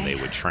basic thing they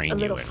would train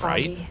you in,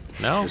 right?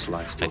 No?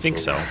 I think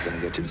so. I'm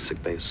gonna get you to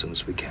sick bay as soon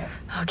as we can.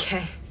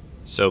 Okay.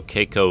 So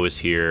Keiko is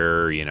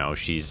here, you know,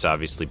 she's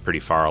obviously pretty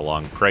far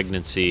along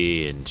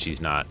pregnancy, and she's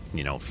not,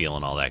 you know,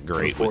 feeling all that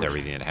great with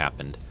everything that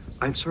happened.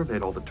 I've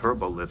surveyed all the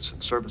turbo lifts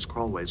and service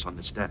crawlways on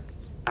this deck.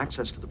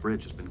 Access to the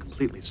bridge has been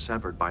completely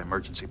severed by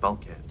emergency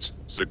bulkheads.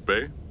 Sick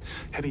bay?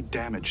 Heavy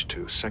damage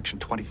to Section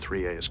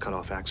 23A has cut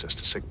off access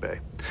to sick bay.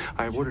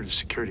 I have ordered a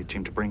security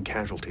team to bring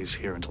casualties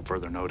here until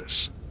further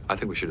notice. I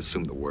think we should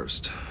assume the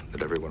worst,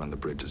 that everyone on the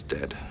bridge is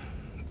dead.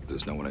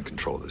 There's no one in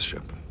control of this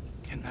ship.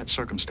 In that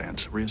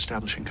circumstance,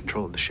 reestablishing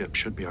control of the ship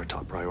should be our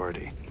top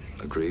priority.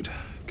 Agreed.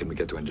 Can we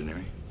get to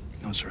engineering?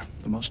 No, sir.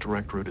 The most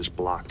direct route is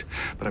blocked,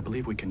 but I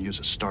believe we can use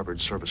a starboard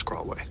service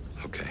crawlway.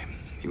 Okay.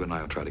 You and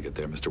I will try to get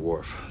there, Mr.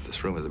 Worf.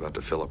 This room is about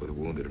to fill up with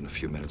wounded in a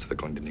few minutes. They're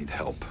going to need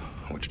help.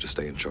 I want you to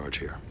stay in charge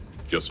here.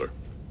 Yes, sir.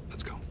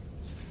 Let's go.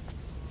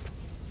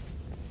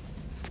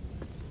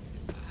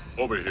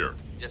 Over here.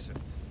 Yes, sir.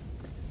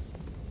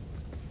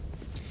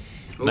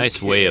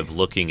 Nice way of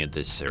looking at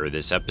this, or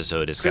this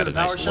episode has got a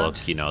nice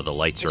look. You know, the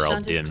lights are all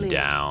dimmed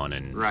down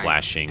and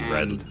flashing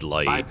red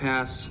light.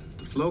 Bypass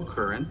the flow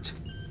current,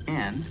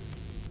 and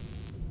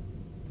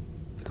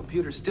the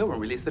computer still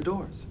won't release the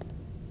doors.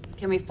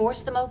 Can we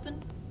force them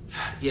open?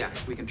 Yeah,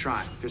 we can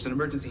try. There's an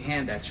emergency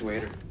hand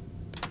actuator.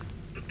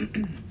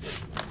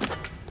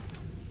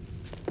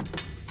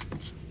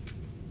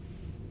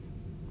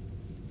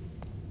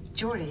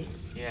 Jordy,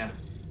 Yeah.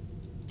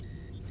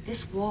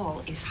 this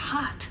wall is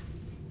hot.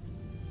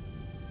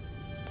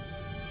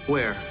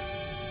 Where?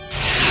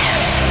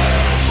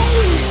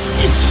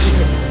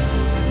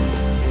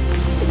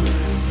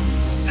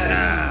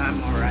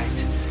 I'm all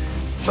right.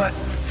 But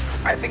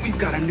I think we've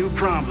got a new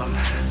problem.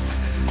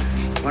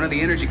 One of the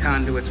energy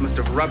conduits must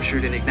have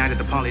ruptured and ignited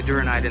the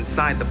polyduranide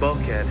inside the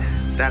bulkhead.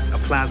 That's a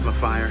plasma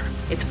fire.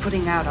 It's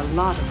putting out a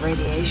lot of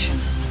radiation.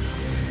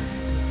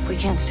 We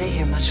can't stay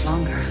here much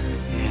longer.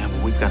 Yeah,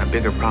 but we've got a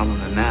bigger problem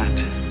than that.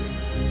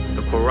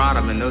 The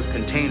quoratum in those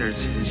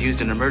containers is used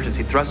in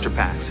emergency thruster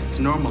packs. It's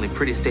normally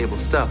pretty stable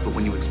stuff, but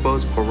when you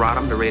expose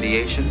quoratum to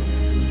radiation,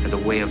 it has a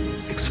way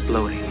of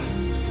exploding.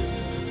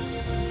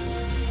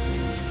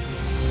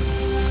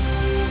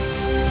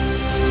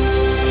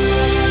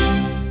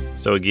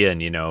 So again,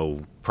 you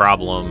know,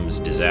 problems,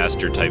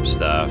 disaster type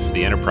stuff.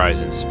 The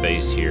Enterprise in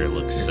space here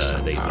looks,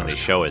 when they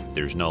show it,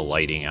 there's no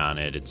lighting on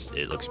it.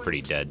 It looks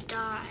pretty dead.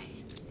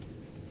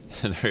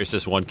 There's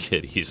this one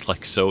kid, he's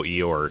like so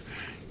Eeyore.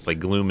 It's like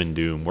gloom and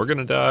doom. We're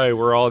gonna die.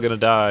 We're all gonna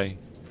die.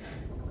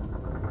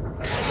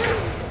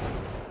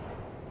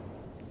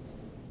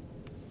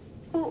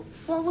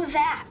 What was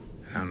that?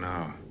 I don't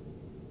know.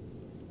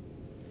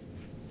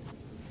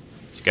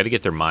 He's got to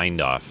get their mind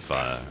off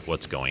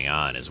what's going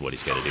on is what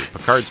he's got to do.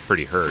 Picard's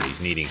pretty hurt.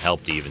 He's needing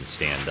help to even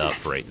stand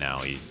up right now.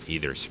 He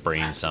either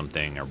sprained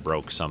something or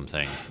broke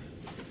something.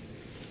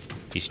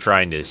 He's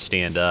trying to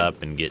stand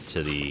up and get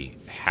to the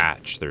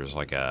hatch. There's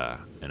like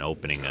an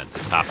opening at the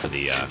top of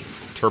the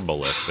turbo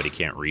lift, but he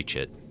can't reach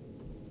it.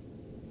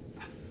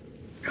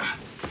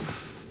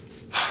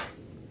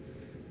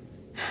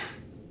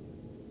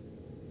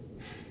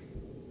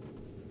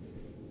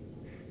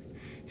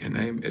 Your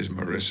name is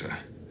Marissa,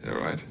 is that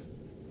right?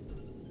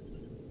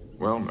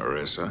 Well,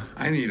 Marissa,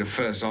 I need a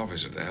first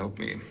officer to help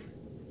me.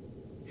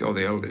 You're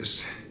the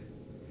oldest.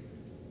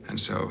 And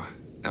so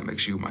that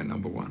makes you my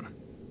number one.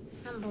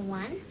 Number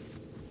one?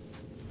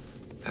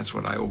 That's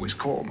what I always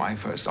call my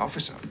first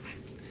officer.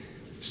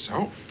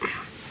 So,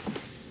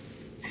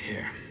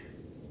 here.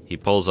 He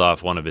pulls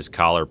off one of his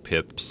collar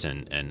pips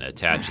and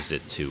attaches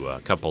it to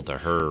coupled to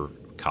her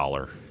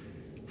collar.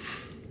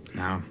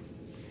 Now,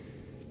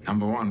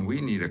 number one,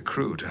 we need a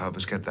crew to help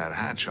us get that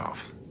hatch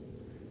off.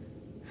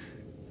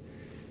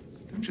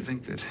 Don't you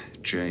think that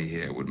Jay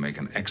here would make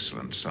an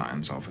excellent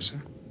science officer?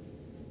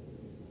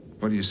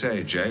 What do you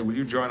say, Jay? Will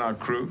you join our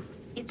crew?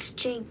 It's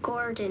Jay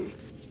Gordon.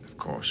 Of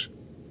course.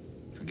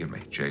 Forgive me,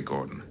 Jay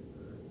Gordon.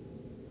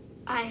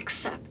 I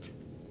accept.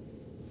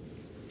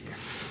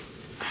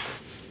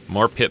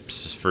 More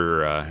pips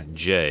for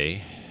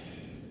Jay.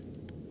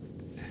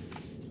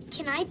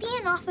 Can I be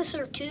an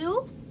officer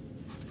too?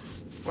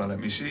 Well, let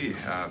me see.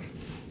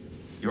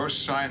 Your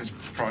science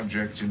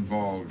project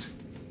involved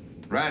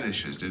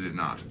radishes, did it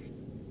not?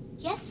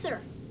 Yes, sir.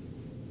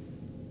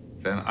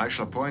 Then I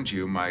shall appoint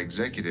you my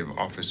executive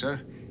officer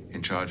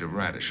in charge of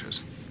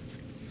radishes.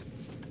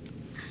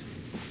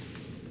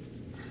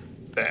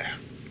 There.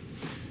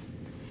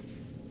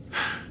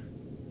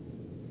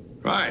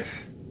 Right.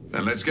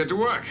 Then let's get to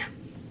work.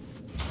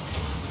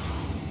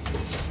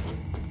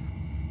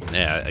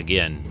 Yeah,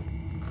 again,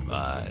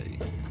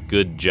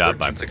 good job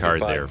by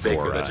Picard there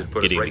for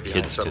getting the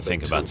kids to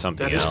think about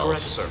something else. That is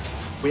correct, sir.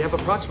 We have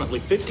approximately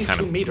 52 kind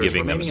of meters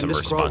giving them remaining some in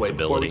this crawlway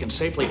before we responsibility. can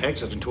safely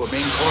exit into a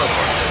main corridor.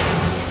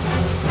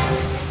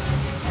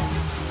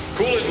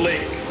 Coolant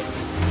leak.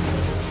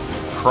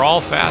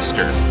 Crawl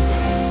faster.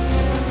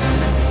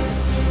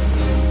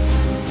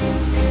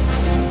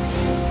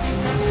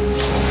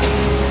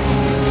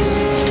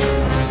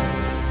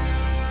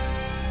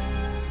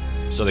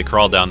 So they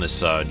crawl down this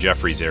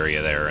Jeffries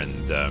area there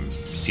and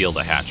seal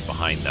the hatch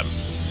behind them.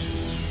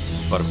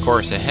 But of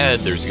course, ahead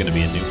there's going to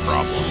be a new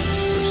problem.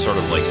 There's sort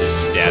of like this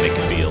static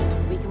field.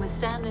 We can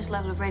withstand this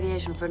level of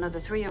radiation for another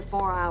 3 or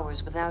 4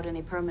 hours without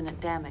any permanent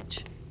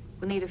damage.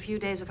 We'll need a few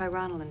days of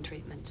hyronolin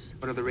treatments.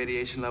 What are the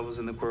radiation levels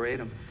in the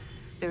Quiratum?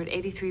 They're at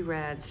 83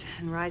 rads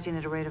and rising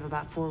at a rate of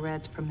about 4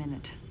 rads per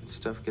minute.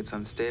 Stuff gets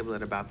unstable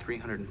at about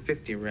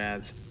 350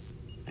 rads.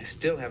 I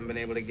still haven't been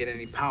able to get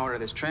any power to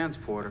this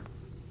transporter.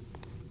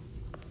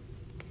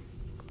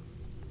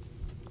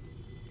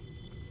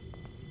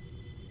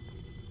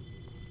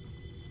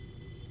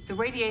 The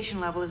radiation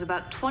level is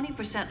about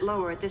 20%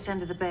 lower at this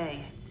end of the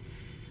bay.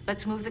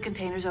 Let's move the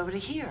containers over to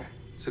here.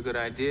 It's a good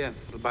idea.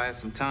 It'll buy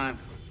us some time.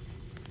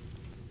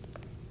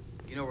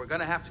 You know, we're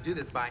gonna have to do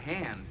this by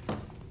hand.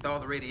 With all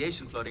the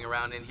radiation floating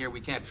around in here,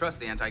 we can't trust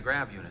the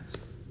anti-grav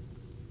units.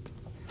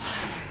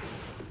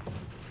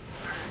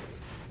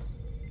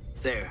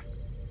 There.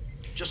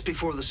 Just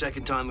before the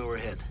second time we were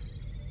hit.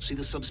 See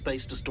the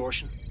subspace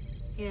distortion?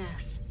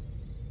 Yes.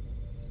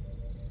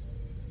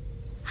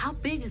 How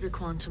big is a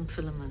quantum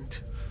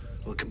filament?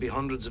 Well, it can be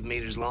hundreds of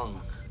meters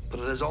long, but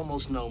it has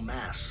almost no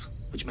mass,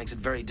 which makes it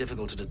very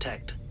difficult to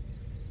detect.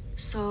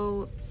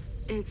 So,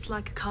 it's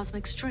like a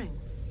cosmic string?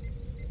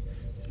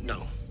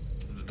 No.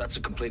 That's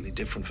a completely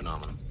different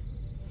phenomenon.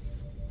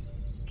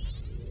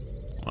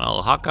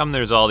 Well, how come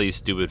there's all these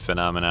stupid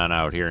phenomenon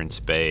out here in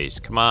space?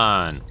 Come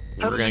on.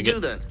 How We're did gonna you get do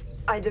that?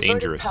 I diverted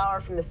dangerous.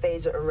 power from the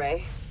phaser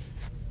array,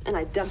 and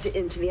I dumped it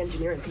into the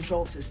engineering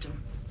control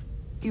system.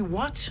 You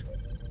what?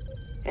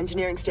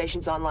 Engineering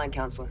station's online,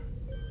 Counselor.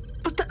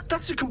 But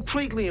that's a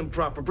completely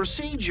improper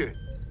procedure.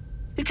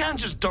 You can't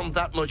just dump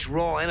that much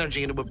raw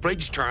energy into a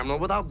bridge terminal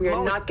without We are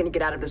blowing... not going to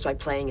get out of this by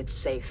playing it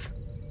safe.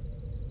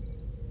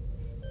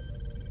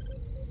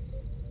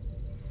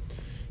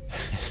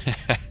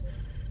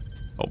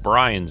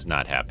 O'Brien's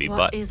not happy, What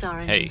but is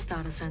our hey, engine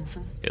status,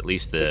 Ensign? at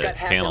least We've the got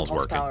half panel's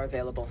impulse working. power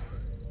available.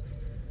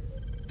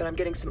 But I'm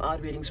getting some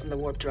odd readings from the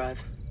warp drive.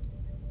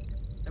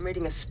 I'm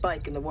reading a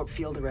spike in the warp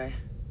field array.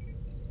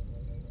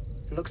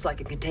 It looks like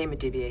a containment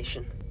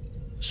deviation.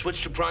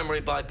 Switch to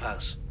primary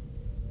bypass.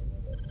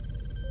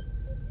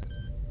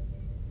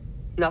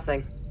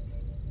 Nothing.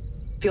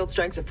 Field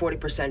strength's at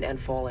 40% and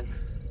falling.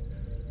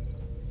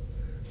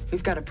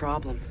 We've got a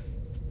problem.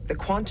 The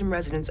quantum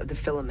resonance of the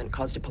filament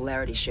caused a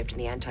polarity shift in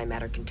the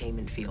antimatter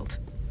containment field.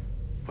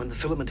 When the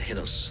filament hit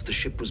us, the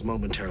ship was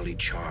momentarily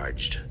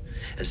charged,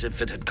 as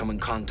if it had come in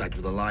contact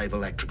with a live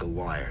electrical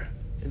wire.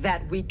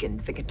 That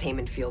weakened the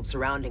containment field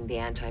surrounding the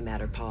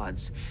antimatter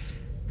pods.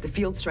 The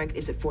field strength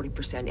is at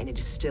 40% and it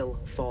is still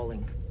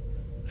falling.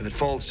 If it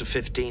falls to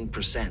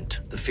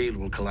 15%, the field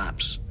will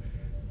collapse.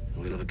 And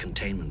we'll have a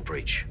containment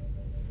breach.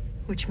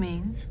 Which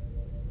means?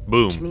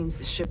 Boom. Which means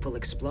the ship will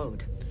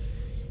explode.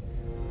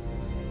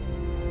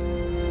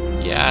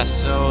 Yeah,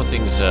 so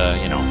things,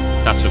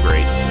 not so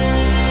great.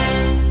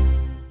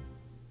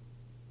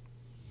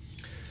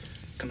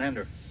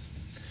 Commander,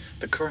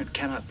 the current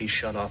cannot be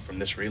shut off from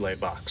this relay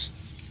box.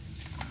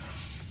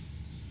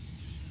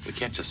 We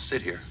can't just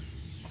sit here.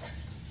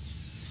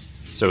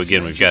 So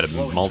again, we've got a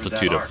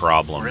multitude of We're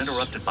problems.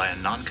 interrupted by a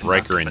non-conductive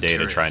Riker and Data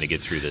material. trying to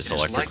get through this It is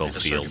electrical likely the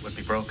field. circuit would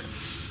be broken.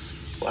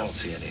 Well, I don't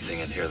see anything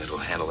in here that'll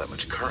handle that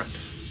much current.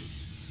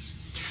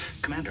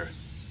 Commander,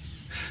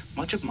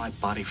 much of my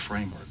body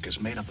framework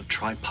is made up of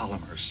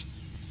tripolymers,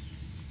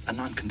 a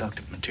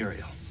non-conductive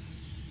material.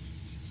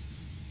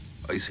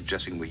 Are you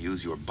suggesting we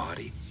use your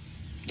body?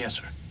 Yes,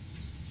 sir.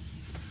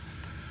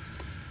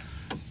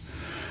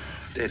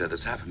 Data,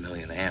 there's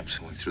 500,000 amps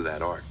going through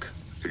that arc.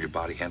 Could your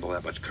body handle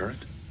that much current?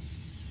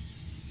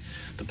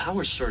 The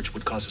power surge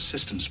would cause a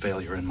systems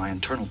failure in my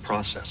internal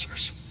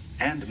processors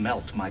and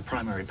melt my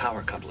primary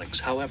power couplings.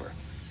 However,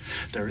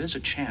 there is a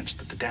chance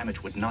that the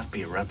damage would not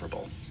be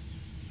irreparable.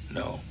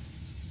 No.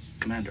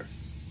 Commander,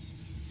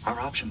 our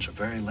options are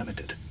very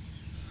limited.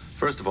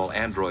 First of all,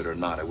 android or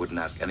not, I wouldn't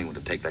ask anyone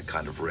to take that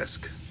kind of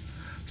risk.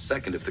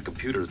 Second, if the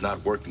computer is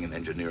not working in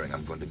engineering,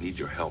 I'm going to need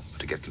your help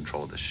to get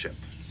control of this ship.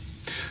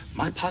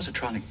 My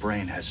positronic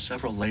brain has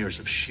several layers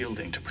of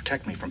shielding to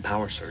protect me from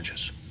power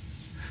surges.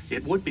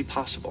 It would be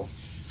possible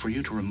for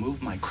you to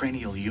remove my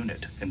cranial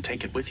unit and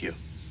take it with you.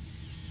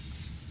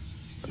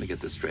 Let me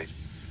get this straight.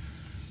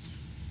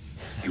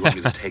 You want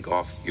me to take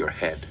off your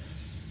head?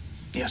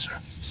 Yes, sir.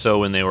 So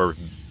when they were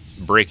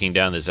breaking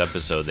down this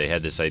episode, they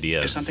had this idea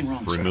There's of something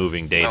wrong, sir.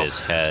 removing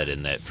Data's Oh. head,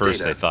 and at first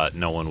Data. they thought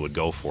no one would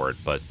go for it,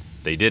 but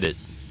they did it.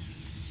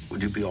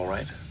 Would you be all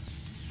right?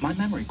 My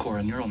memory core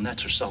and neural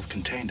nets are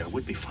self-contained. I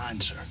would be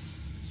fine, sir.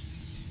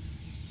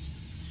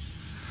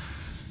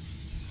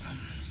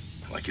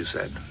 Like you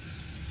said,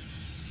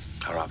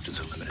 our options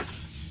are limited.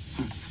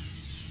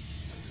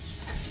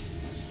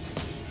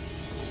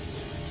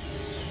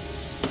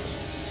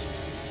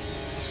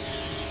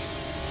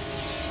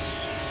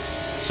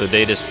 So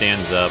Data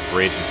stands up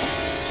right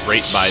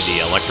by the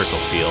electrical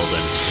field,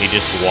 and he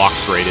just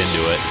walks right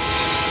into it.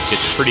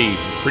 Gets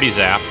pretty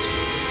zapped.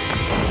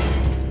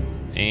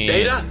 And,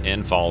 Data?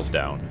 And falls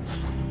down.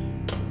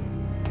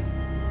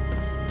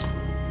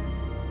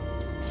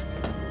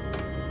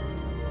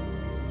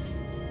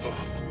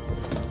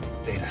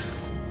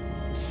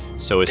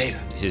 So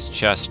his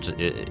chest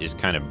is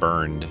kind of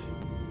burned.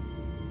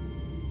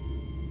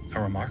 A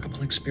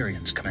remarkable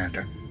experience,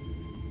 Commander.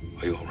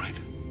 Are you all right?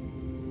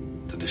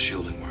 Did the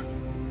shielding work?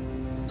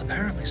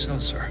 Apparently so,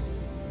 sir.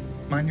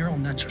 My neural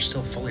nets are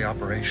still fully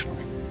operational.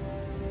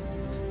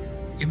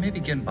 You may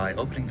begin by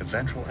opening the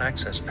ventral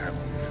access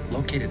panel,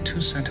 located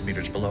 2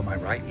 centimeters below my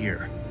right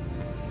ear.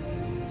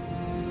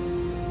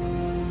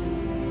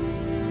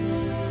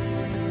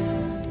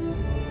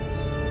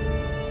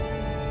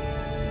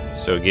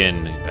 So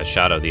again, a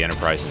shot of the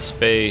Enterprise in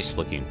space,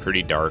 looking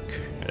pretty dark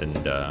and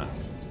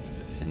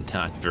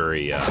not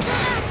very.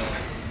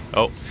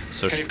 Oh,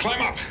 so can you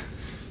climb up?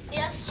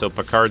 Yes. So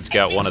Picard's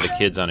got one of the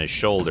kids on his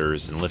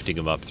shoulders and lifting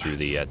him up through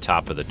the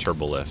top of the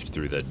turbolift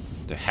through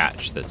the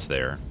hatch that's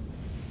there.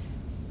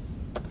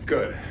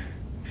 Good.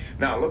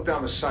 Now look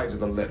down the sides of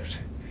the lift.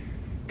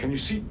 Can you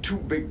see 2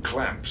 big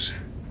clamps?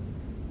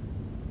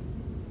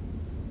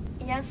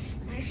 Yes,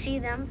 I see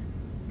them.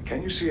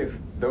 Can you see if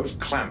those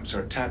clamps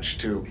are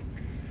attached to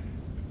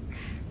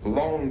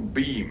long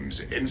beams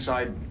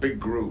inside big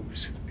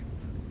grooves?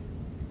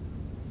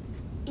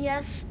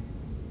 Yes.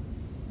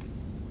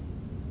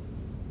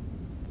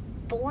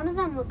 But one of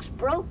them looks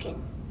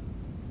broken.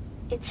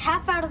 It's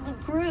half out of the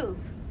groove.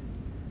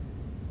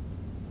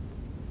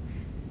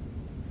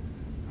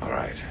 All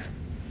right.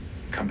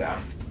 Come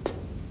down.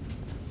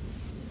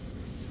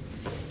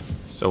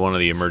 So one of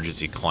the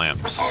emergency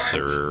clamps,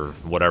 or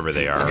whatever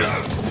they are,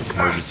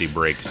 emergency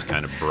brakes,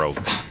 kind of broke.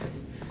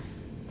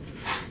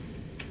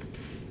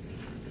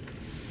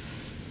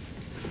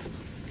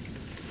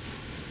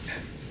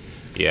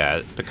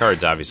 Yeah,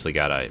 Picard's obviously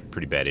got a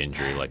pretty bad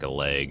injury, like a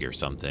leg or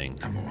something.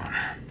 Number 1.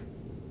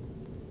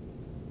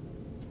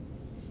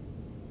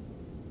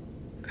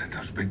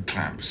 Those big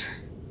clamps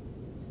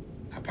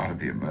are part of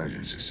the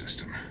emergency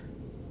system.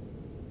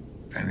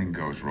 If anything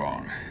goes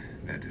wrong,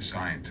 they're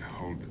designed to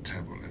hold the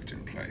turbolift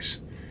in place.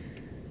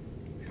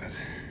 But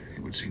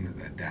it would seem that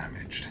they're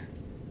damaged.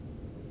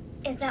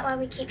 Is that why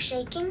we keep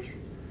shaking?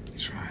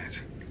 That's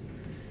right.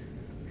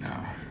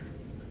 Now,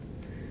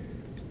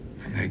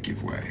 when they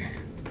give way,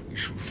 we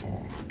shall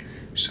fall.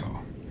 So,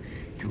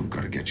 you've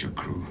got to get your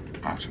crew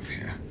out of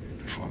here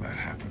before that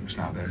happens.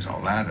 Now, there's a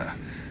ladder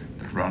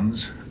that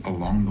runs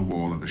along the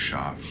wall of the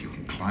shaft. You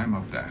can climb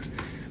up that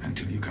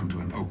until you come to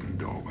an open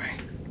doorway.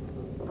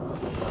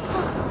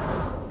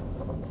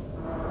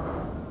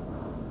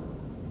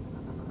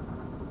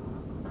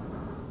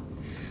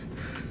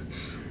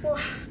 Well,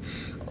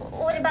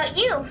 what about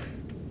you?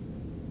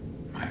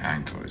 My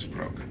ankle is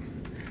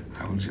broken.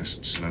 I will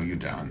just slow you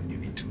down. You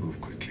need to move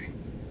quickly.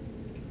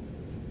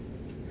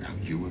 Now,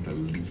 you are the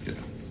leader.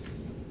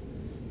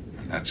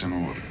 And that's an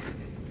order.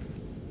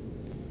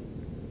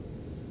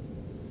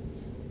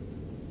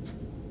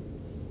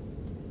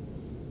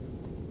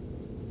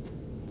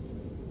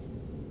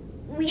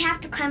 We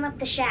have to climb up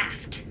the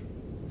shaft.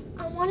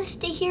 I want to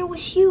stay here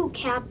with you,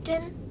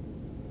 Captain.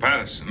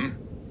 Patterson,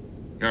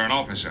 you're an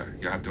officer.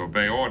 You have to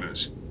obey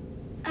orders.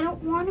 I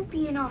don't want to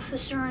be an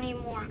officer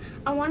anymore.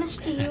 I want to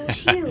stay here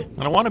with you.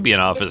 I don't want to be an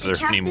officer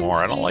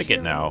anymore. I don't like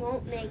it now. We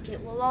won't make it.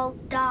 We'll all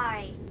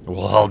die. We'll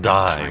all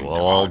die. We'll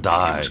all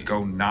die. Let's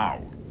go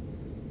now.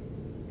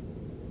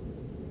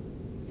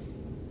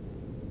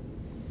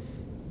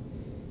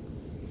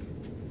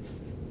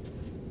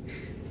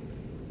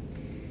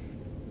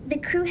 The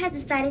crew has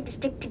decided to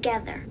stick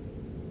together.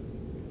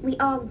 We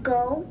all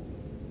go,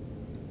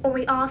 or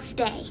we all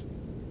stay.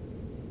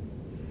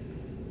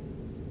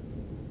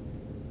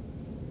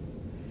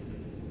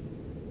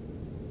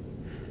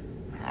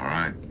 All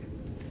right.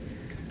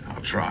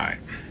 I'll try.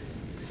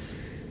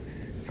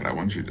 But I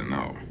want you to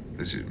know,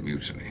 this is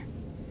mutiny.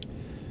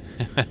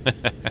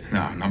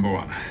 Now, number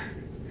 1.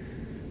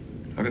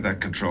 Look at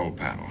that control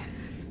panel.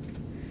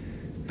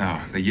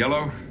 Now, the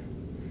yellow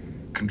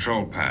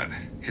control pad.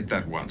 Hit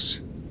that once.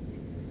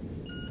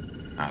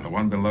 Now, the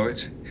one below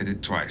it, hit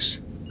it twice.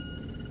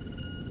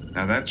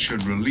 Now, that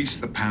should release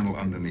the panel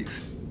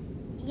underneath.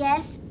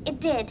 Yes, it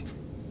did.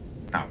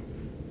 Now,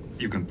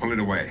 you can pull it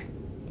away.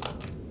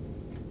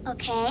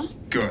 Okay.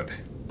 Good.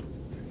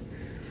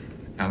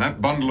 Now,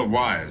 that bundle of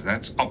wires,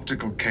 that's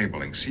optical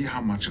cabling. See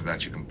how much of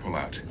that you can pull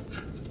out.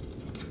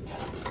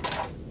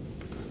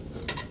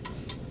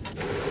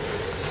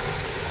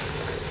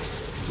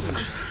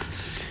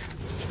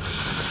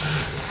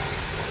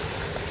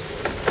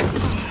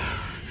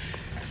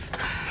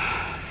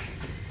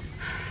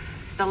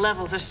 The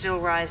levels are still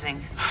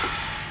rising.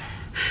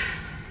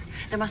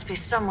 There must be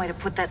some way to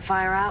put that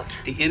fire out.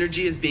 The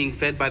energy is being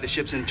fed by the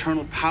ship's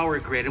internal power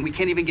grid, and we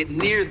can't even get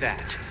near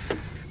that.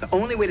 The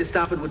only way to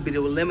stop it would be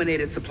to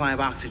eliminate its supply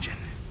of oxygen.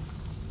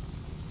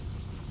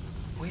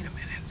 Wait a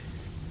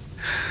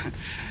minute.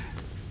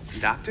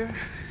 Doctor,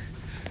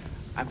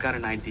 I've got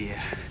an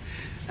idea.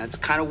 That's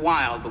kind of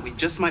wild, but we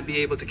just might be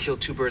able to kill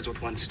 2 birds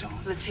with 1 stone.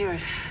 Let's hear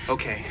it.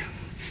 Okay.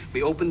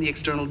 We open the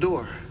external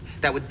door.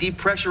 That would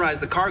depressurize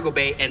the cargo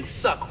bay and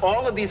suck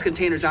all of these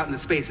containers out into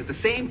space. At the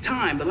same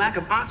time, the lack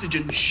of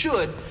oxygen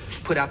should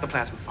put out the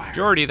plasma fire.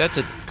 Geordi, that's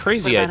a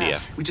Crazy What about idea.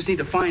 us? We just need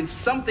to find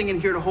something in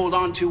here to hold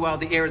on to while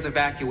the air is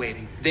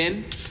evacuating.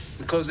 Then,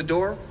 we close the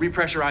door,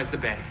 repressurize the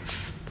bay.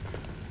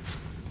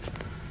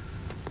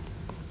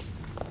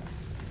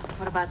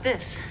 What about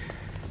this?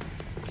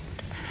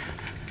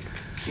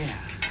 Yeah.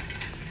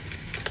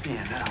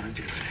 Yeah, that ought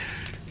to do it.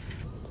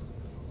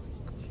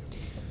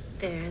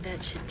 There,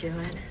 that should do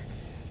it.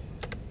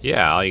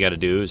 Yeah, all you got to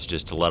do is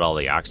just to let all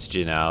the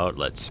oxygen out,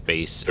 let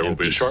space. There will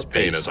be a sharp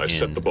pain space as I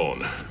set in. the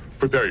bone.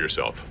 Prepare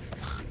yourself.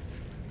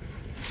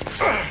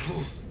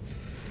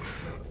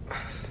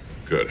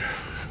 Good.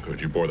 Good.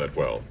 You bore that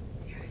well.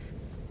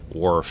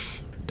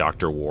 Worf,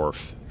 Dr.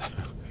 Worf.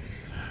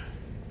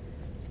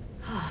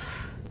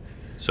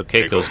 So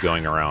Keiko's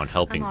going around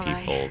helping I'm all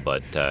right. people,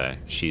 but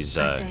she's.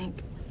 I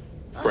think.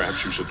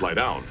 Perhaps you should lie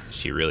down.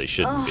 She really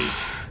shouldn't be.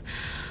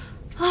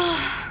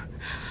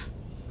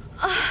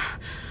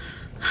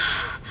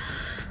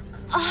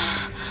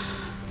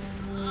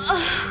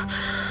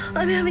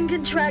 I'm having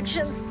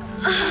contractions.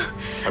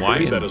 I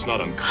believe that is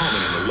not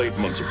uncommon in the late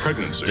months of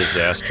pregnancy.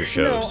 Disaster No,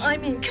 shows. I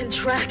mean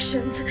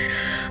contractions.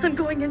 I'm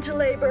going into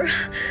labor.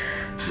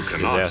 You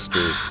cannot.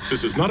 Disasters.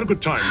 This is not a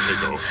good time,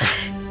 Keiko.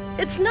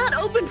 It's not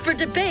open for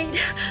debate.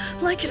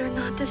 Like it or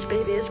not, this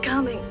baby is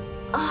coming.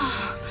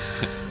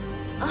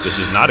 This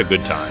is not a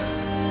good time.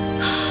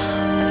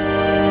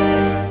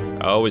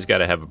 I always got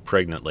to have a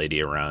pregnant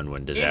lady around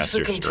when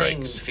disaster If the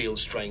containment strikes. field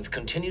strength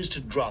continues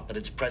to drop at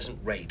its present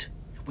rate,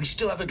 we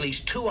still have at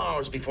least 2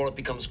 hours before it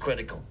becomes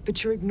critical.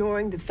 But you're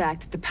ignoring the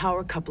fact that the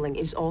power coupling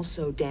is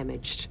also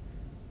damaged.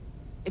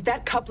 If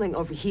that coupling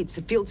overheats,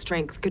 the field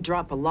strength could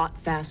drop a lot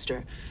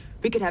faster.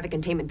 We could have a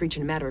containment breach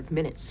in a matter of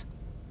minutes.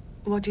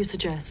 What do you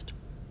suggest?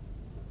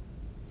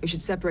 We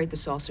should separate the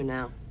saucer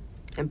now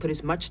and put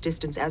as much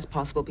distance as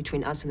possible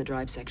between us and the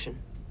drive section.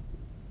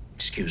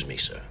 Excuse me,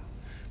 sir,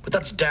 but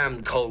that's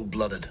damned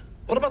cold-blooded.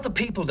 What about the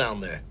people down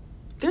there?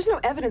 There's no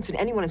evidence that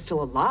anyone is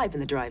still alive in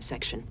the drive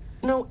section.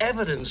 No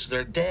evidence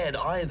they're dead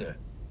either.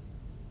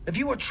 If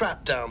you were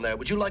trapped down there,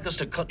 would you like us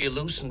to cut you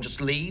loose and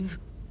just leave?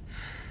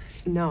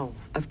 No,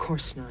 of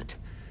course not.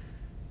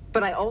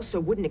 But I also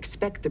wouldn't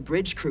expect the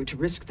bridge crew to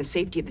risk the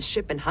safety of the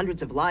ship and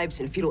hundreds of lives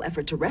in a futile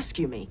effort to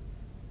rescue me.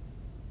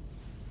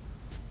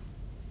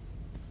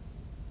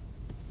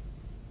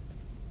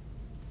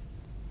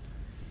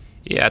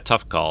 Yeah,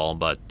 tough call,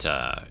 but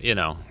you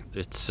know,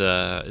 it's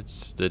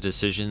the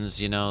decisions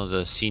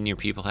the senior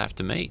people have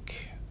to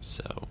make.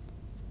 So.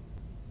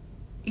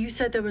 You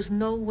said there was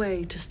no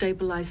way to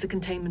stabilize the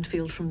containment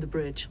field from the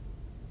bridge.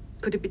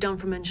 Could it be done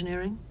from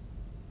engineering?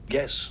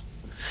 Yes,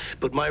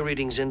 but my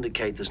readings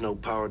indicate there's no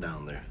power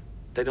down there.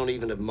 They don't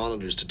even have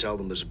monitors to tell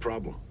them there's a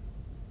problem.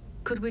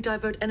 Could we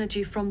divert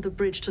energy from the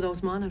bridge to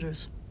those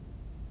monitors?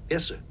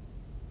 Yes, sir.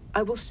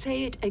 I will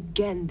say it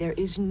again, there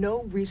is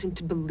no reason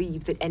to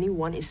believe that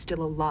anyone is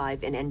still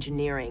alive in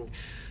engineering.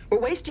 We're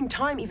wasting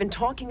time even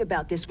talking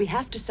about this. We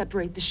have to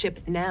separate the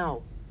ship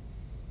now.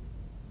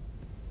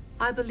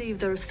 I believe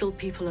there are still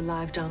people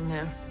alive down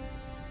there.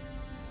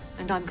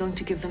 And I'm going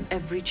to give them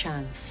every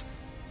chance.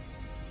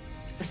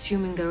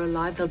 Assuming they're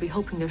alive, they'll be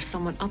hoping there's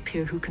someone up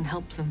here who can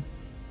help them.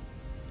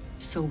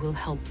 So we'll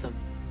help them.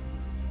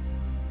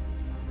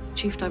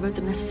 Chief, divert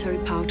the necessary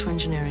power to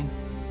engineering.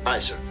 Aye,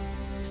 sir.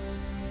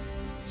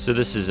 So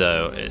this is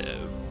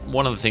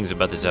one of the things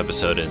about this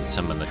episode and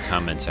some of the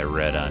comments I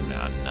read on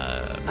I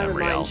Memory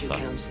remind Alpha. you,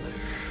 Counselor,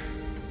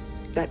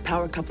 that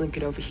power coupling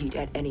could overheat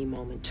at any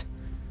moment.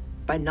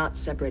 By not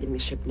separating the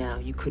ship now,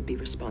 you could be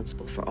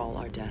responsible for all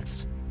our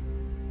deaths.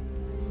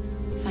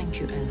 Thank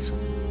you, Ensign.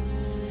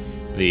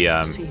 The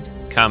Proceed.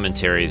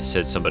 commentary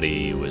said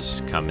somebody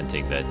was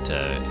commenting that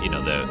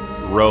the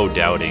Ro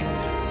doubting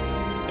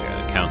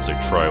Counselor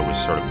Troy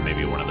was sort of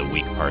maybe one of the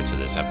weak parts of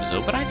this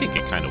episode, but I think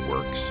it kind of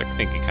works. I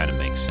think it kind of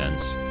makes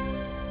sense.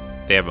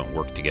 They haven't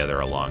worked together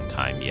a long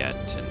time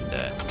yet, and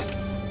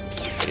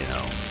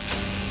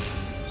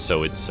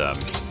so it's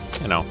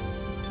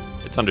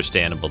it's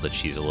understandable that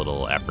she's a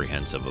little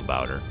apprehensive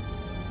about her.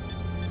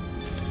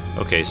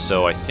 Okay,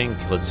 so I think,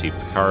 let's see,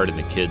 Picard and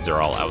the kids are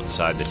all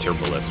outside the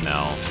turbolift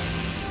now.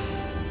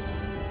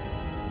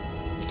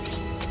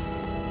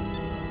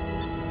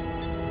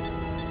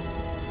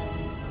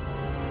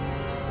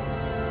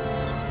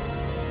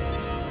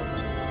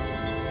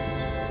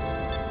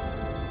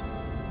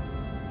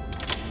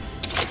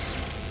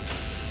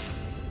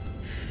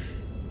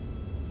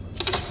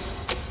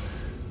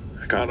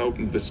 I can't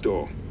open this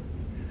door.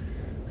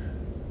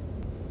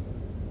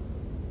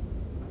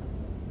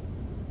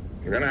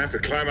 You're gonna have to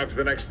climb up to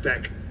the next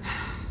deck.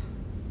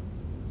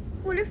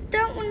 What if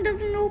that one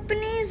doesn't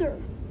open either?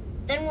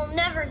 Then we'll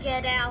never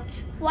get out.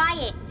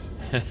 Quiet.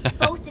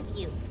 Both of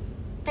you.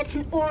 That's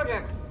an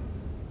order.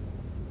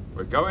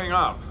 We're going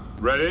up.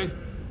 Ready?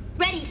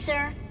 Ready,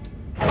 sir.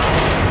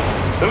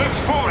 The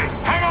lift's falling.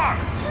 Hang on!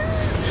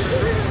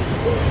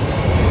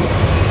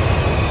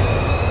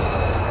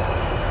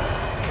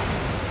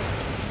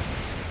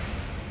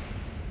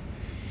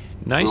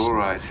 Nice All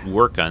right.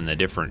 work on the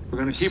different We're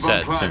gonna keep on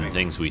sets climbing. and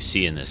things we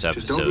see in this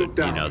Just don't episode, look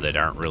down. that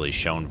aren't really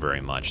shown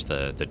very much.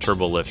 The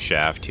turbo lift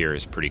shaft here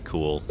is pretty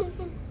cool.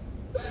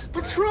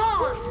 What's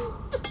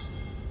wrong?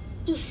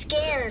 He's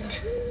scared.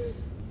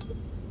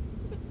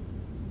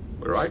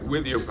 We're right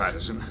with you,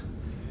 Patterson.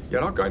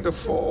 You're not going to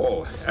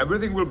fall.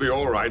 Everything will be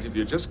all right if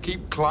you just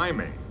keep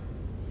climbing.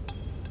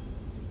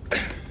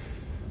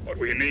 What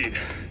we need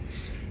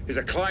is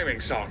a climbing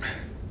song.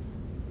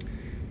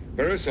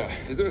 Marissa,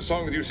 is there a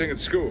song that you sing at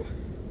school?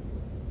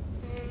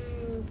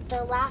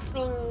 The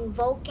Laughing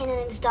Vulcan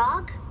and his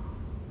dog?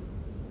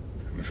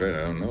 I'm afraid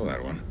I don't know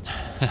that one.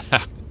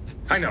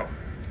 I know.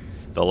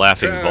 The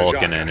Laughing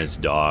Vulcan and his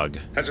dog.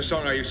 That's a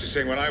song I used to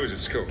sing when I was at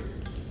school.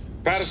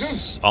 Patterson?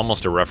 It's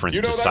almost a reference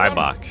to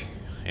Cybok,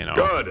 you know.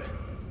 Good.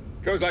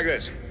 Goes like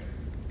this.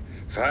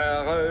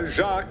 Frère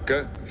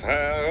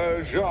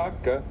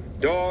Jacques,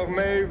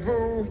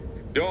 dormez-vous,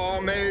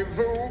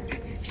 dormez-vous.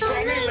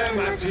 Sonny la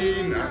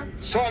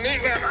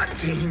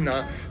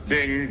mattina,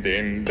 ding,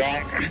 ding,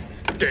 dong,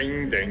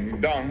 ding, ding,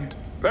 dong.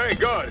 Very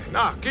good.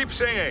 Now, keep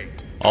singing.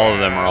 All of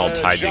them are all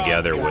tied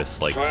together with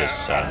like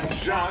this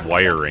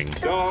wiring,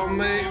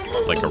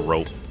 like a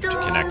rope to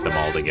connect them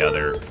all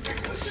together.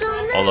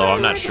 Although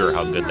I'm not sure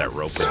how good that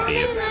rope would be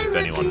if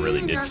anyone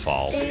really did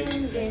fall.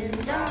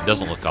 It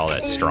doesn't look all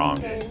that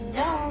strong.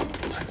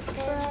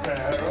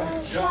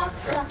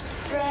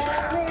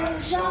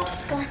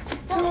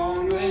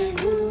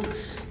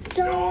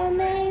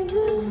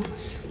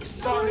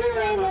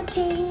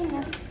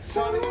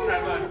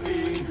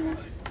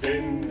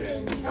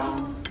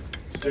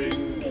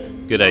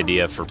 Good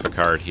idea for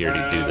Picard here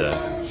to do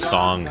the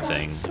song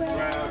thing.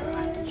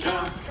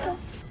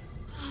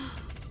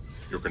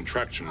 Your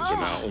contractions are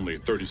now only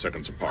 30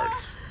 seconds apart.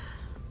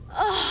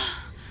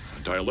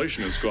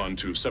 Dilation has gone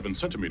to 7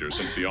 centimeters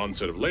since the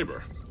onset of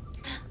labor.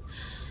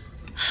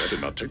 That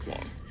did not take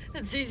long.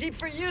 It's easy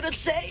for you to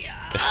say.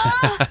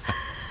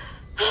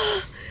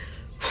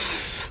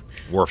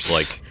 Worf's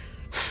like,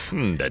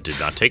 that did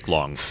not take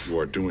long. You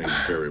are doing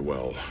very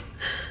well.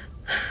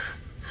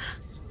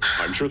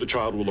 I'm sure the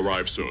child will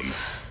arrive soon.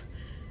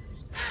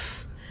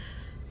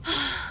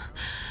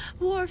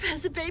 Worf,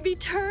 has the baby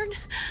turned?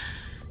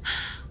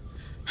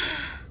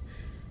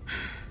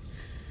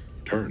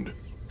 Turned?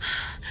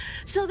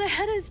 So the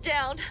head is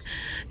down.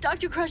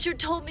 Dr. Crusher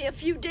told me a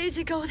few days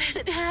ago that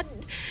it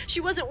hadn't. She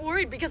wasn't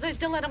worried because I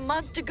still had a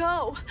month to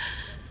go.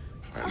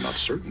 I'm not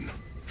certain.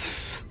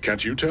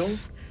 Can't you tell?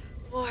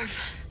 Worf,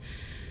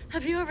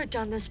 have you ever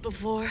done this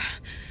before?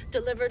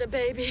 Delivered a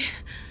baby?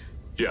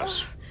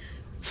 Yes.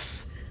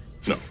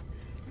 No.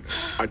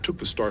 I took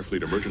the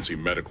Starfleet emergency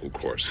medical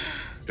course.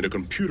 In a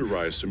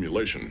computerized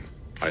simulation,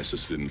 I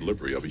assisted in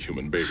delivery of a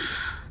human baby.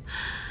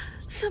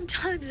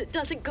 Sometimes it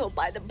doesn't go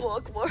by the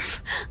book,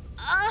 Worf.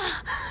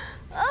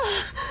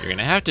 You're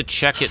gonna have to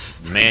check it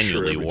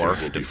manually,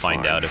 Worf, to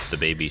find out if the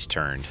baby's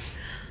turned.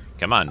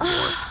 Come on,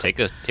 Worf, take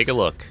a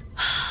look.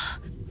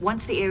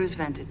 Once the air is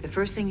vented, the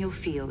first thing you'll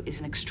feel is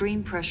an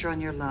extreme pressure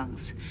on your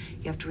lungs.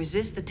 You have to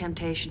resist the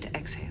temptation to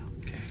exhale.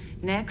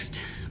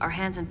 Next, our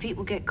hands and feet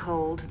will get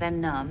cold, then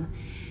numb,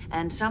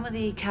 and some of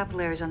the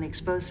capillaries on the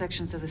exposed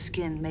sections of the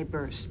skin may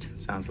burst.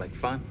 Sounds like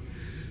fun.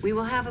 We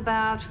will have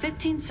about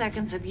 15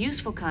 seconds of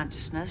useful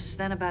consciousness,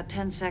 then about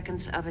 10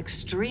 seconds of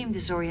extreme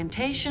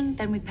disorientation,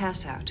 then we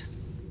pass out.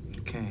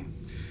 Okay.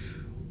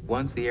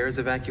 Once the air is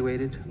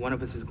evacuated, one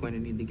of us is going to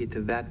need to get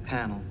to that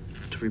panel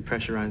to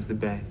repressurize the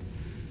bay.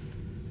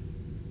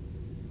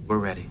 We're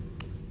ready.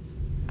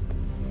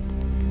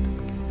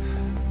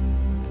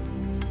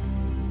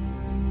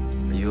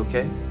 Are you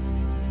okay?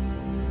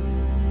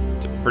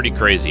 It's a pretty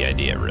crazy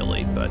idea,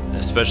 really, but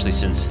especially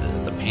since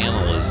the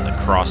panel is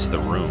across the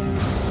room.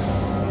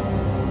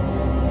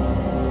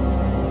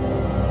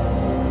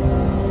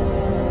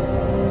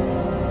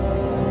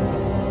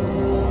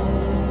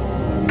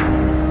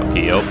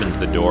 Okay, he opens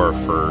the door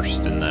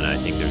first, and then I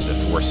think there's a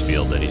force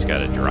field that he's got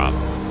to drop.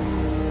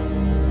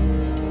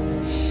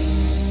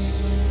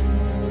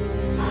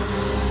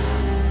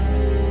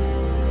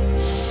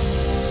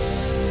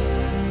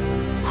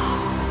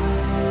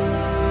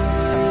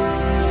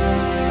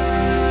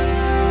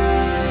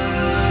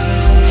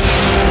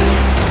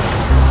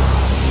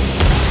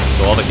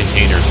 All the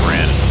containers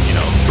ran,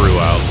 threw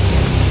out.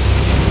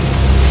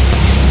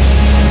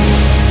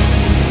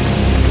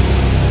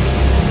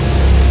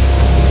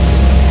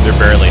 They're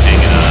barely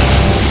hanging on.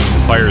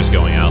 The fire's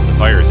going out. The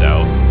fire's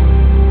out.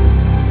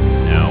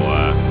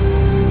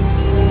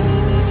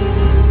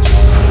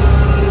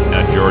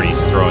 Now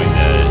Geordi's throwing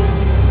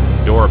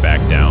the door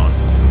back down,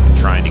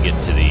 trying to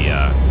get to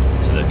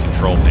the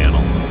control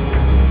panel.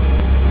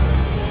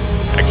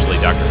 Actually,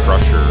 Dr.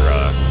 Crusher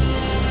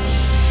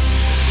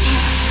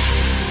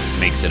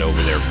makes it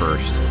over there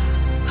first.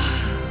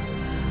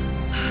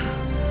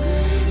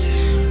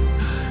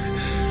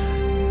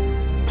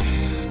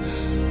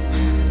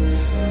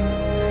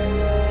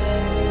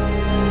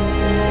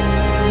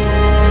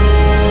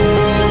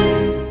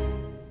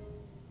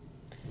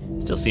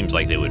 Still seems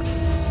like they would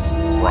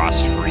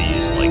frost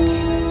freeze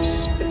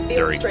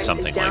during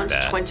something like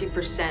that.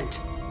 20%.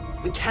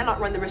 We cannot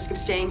run the risk of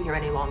staying here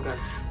any longer.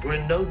 We're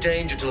in no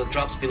danger till it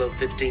drops below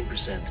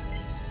 15%.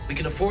 We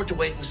can afford to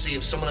wait and see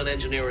if someone at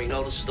engineering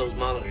notices those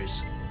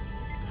monitors.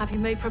 Have you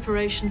made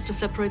preparations to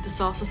separate the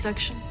saucer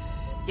section?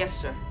 Yes,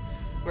 sir.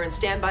 We're in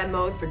standby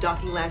mode for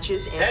docking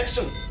latches and...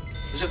 Henson,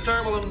 there's a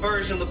thermal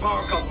inversion of the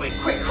power coupling.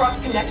 Quick,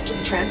 cross-connect to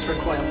the transfer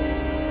coil.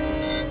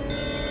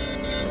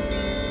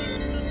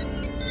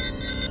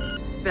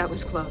 That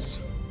was close.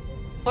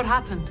 What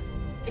happened?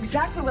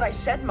 Exactly what I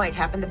said might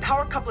happen. The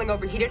power coupling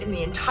overheated and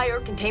the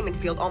entire containment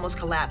field almost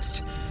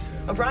collapsed.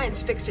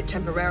 O'Brien's fixed it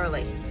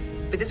temporarily,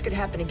 but this could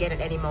happen again at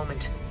any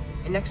moment.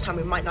 And next time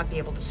we might not be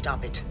able to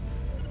stop it.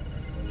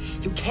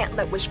 You can't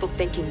let wishful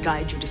thinking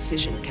guide your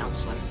decision,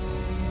 Counselor.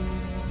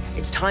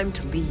 It's time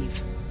to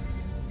leave.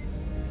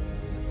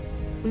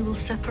 We will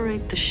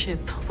separate the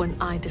ship when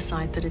I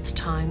decide that it's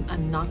time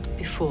and not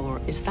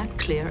before. Is that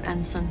clear,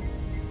 Ensign?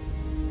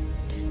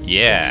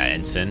 Yeah, yes.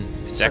 Ensign.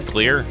 Is that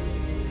clear?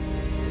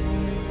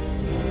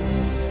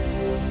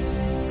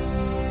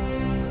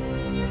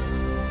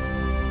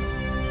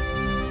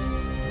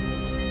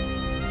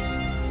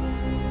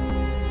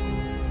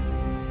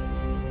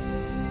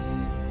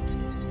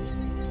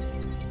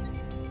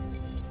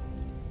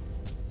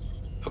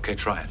 Okay,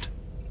 try it.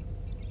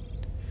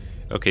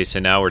 Okay, so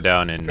now we're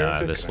down in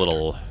this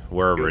little,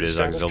 wherever it is,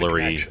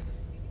 auxiliary.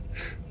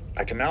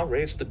 I can now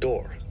raise the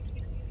door.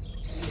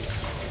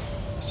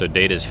 So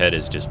Data's head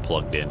is just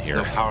plugged in here.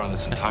 There's no power on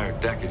this entire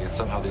deck, and yet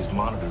somehow these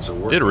monitors are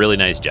working. Did a really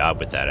nice job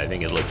with that. I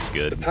think it looks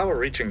good. The power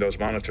reaching those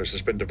monitors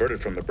has been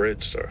diverted from the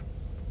bridge, sir.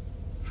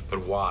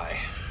 But why?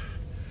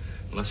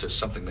 Unless there's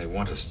something they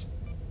want us...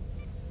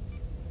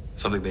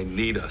 something they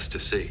need us to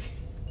see.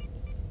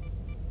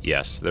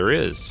 Yes, there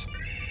is.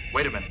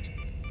 Wait a minute.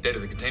 Data,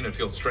 the containment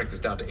field strength is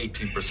down to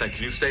 18%.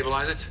 Can you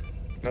stabilize it?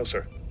 No,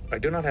 sir. I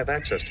do not have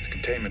access to the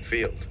containment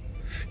field.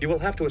 You will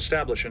have to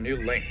establish a new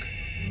link.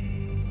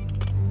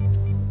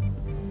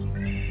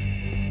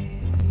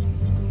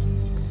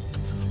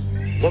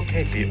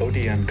 Locate the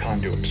ODN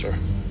conduit, sir.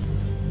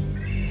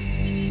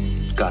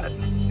 Got it.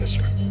 Yes,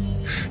 sir.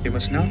 You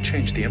must now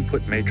change the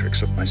input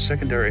matrix of my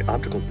secondary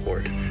optical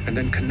port and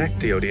then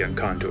connect the ODN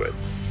conduit.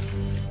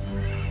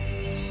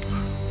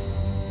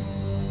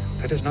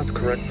 That is not the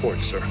correct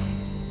port, sir.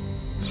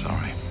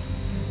 Sorry.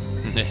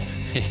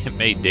 It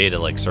made Data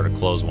like sort of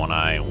close one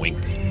eye and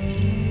wink.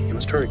 You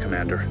must hurry,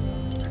 Commander.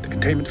 The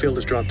containment field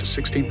has dropped to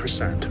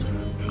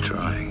 16%. I'm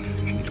trying.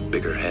 I need a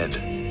bigger head.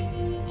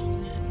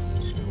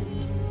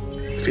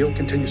 The field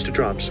continues to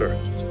drop, sir.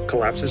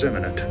 Collapse is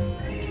imminent.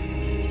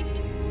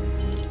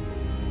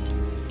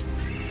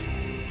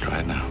 Try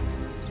it now.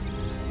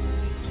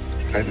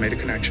 I have made a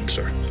connection,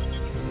 sir.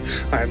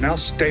 I am now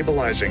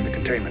stabilizing the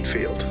containment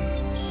field.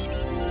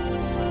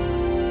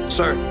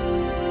 Sir,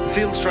 the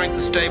field strength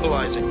is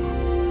stabilizing.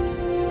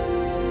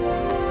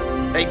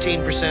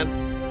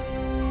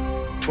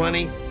 18%,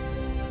 20,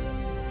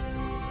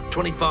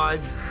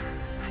 25.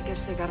 I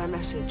guess they got our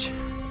message.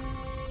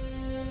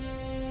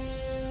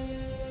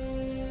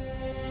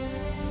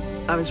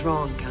 I was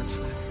wrong,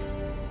 Counselor.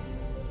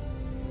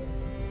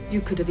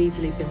 You could have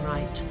easily been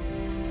right.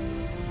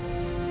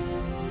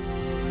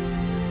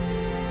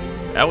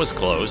 That was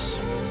close.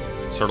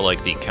 Sort of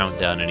like the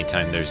countdown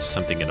anytime there's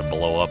something going to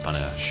blow up on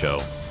a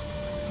show.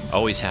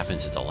 Always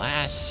happens at the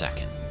last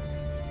second.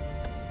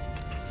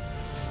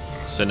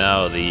 So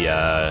now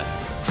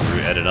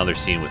we're at another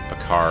scene with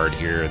Picard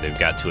here. They've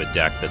got to a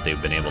deck that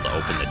they've been able to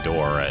open the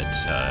door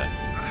at.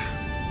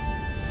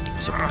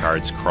 So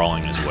Picard's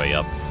crawling his way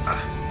up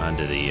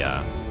onto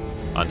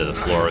the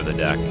floor of the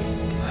deck.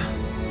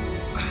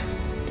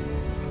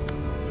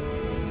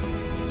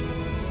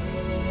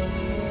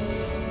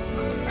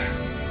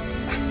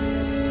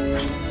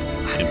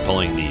 And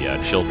pulling the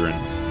children.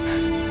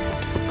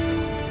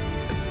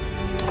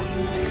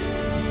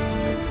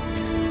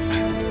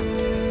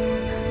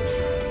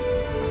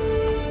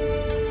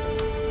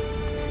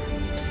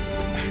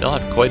 They'll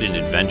have quite an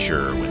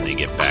adventure when they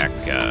get back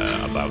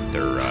about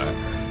their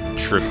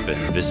trip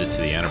and visit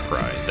to the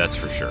Enterprise, that's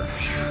for sure.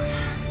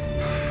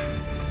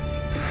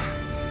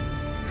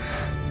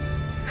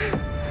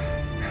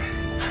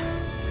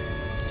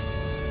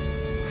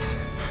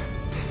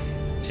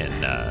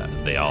 And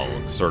they all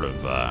sort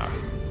of,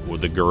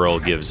 the girl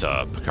gives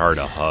Picard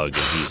a hug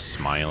and he's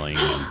smiling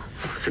and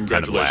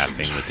kind of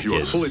laughing with the kids. You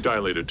are fully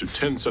dilated to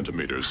 10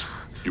 centimeters.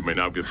 You may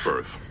now give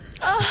birth.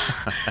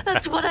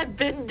 That's what I've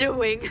been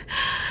doing.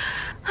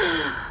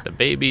 The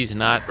baby's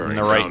not in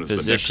the right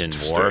position,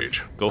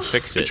 Worf. Go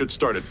fix it. It should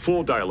start at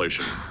full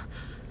dilation.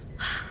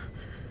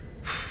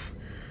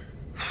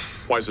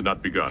 Why has it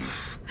not begun?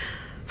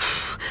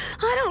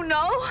 I don't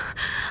know.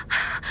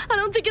 I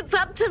don't think it's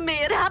up to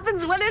me. It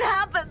happens when it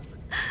happens.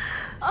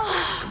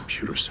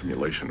 Computer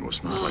simulation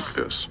was not like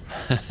this.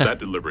 That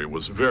delivery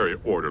was very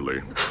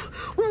orderly.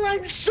 Well,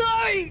 I'm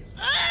sorry.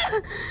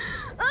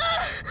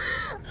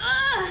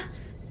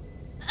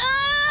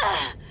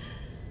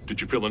 Did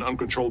you feel an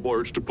uncontrollable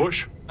urge to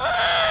push?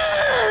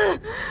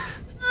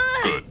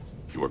 Good.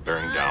 You are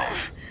bearing down.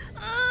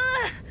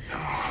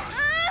 Now,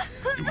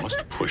 you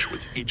must push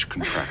with each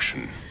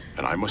contraction,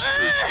 and I must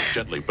urge you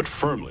gently but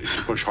firmly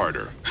to push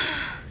harder.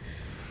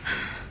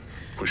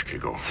 Push,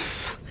 Keiko.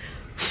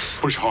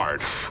 Push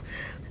hard.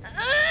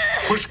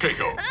 Push,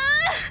 Keiko.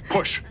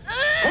 Push!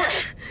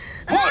 Push!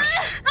 Push!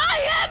 I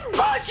am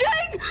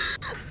pushing!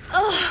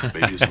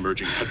 Baby is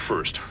emerging head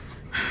first.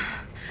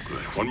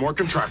 Good. One more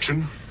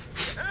contraction.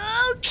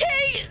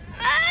 Okay.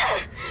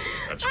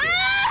 That's good.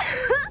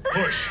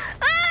 Push.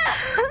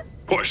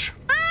 Push.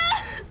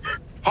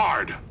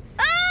 Hard.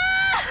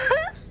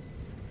 I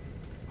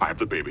have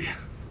the baby.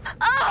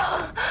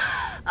 I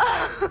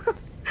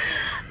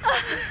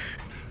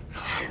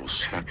will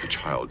smack the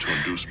child to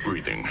induce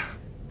breathing.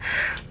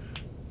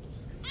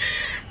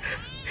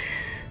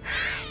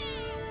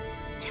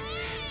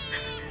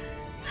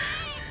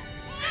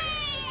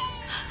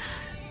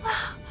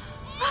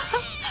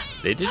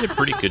 They did a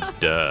pretty good,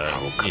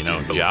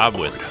 job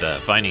with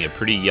finding a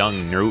pretty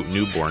young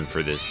newborn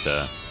for this.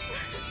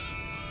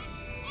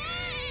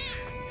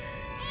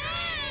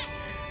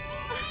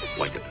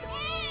 Like it.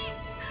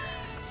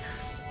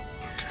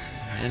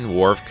 And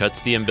Worf cuts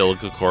the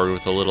umbilical cord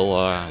with a little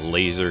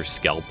laser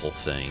scalpel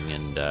thing,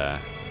 and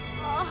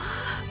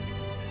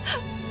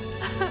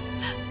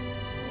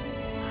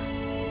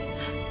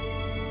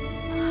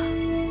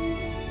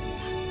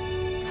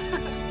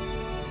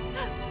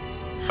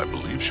I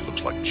believe she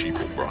looks like Chief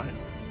O'Brien.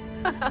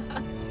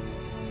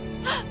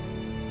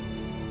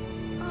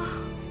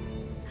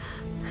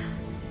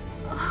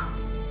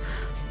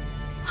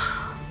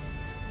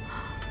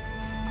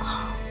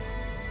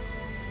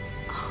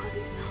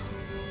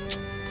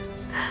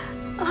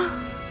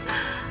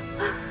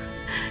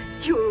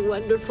 You were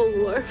wonderful,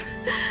 Worf.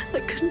 I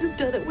couldn't have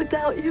done it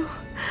without you.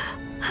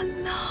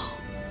 No.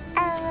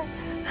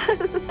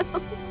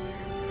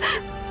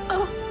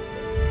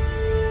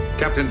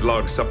 Captain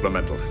Log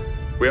Supplemental.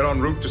 We are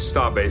en route to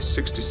Starbase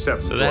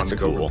 67 So to that's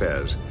undergo cool.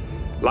 repairs.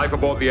 Life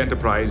aboard the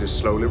Enterprise is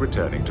slowly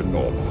returning to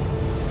normal.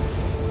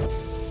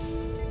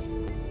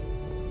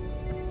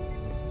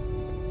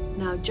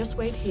 Now just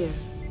wait here.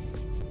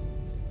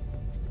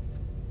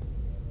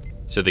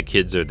 so the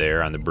kids are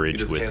there on the You bridge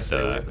just can't with. stay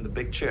away from the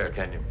big chair,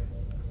 can you?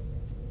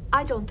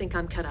 I don't think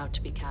I'm cut out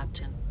to be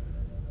captain.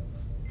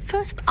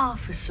 First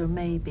officer,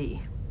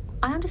 maybe.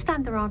 I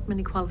understand there aren't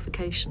many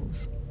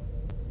qualifications.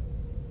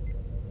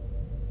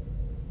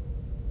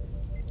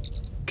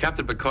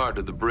 Captain Picard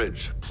to the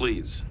bridge,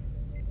 please.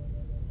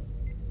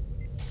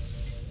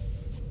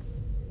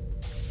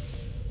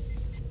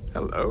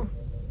 Hello.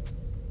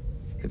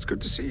 It's good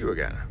to see you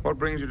again. What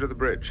brings you to the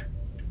bridge?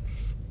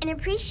 In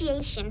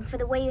appreciation for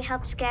the way you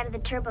helped us get out of the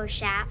turbo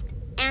shaft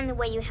and the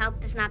way you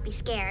helped us not be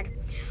scared,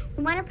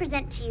 we want to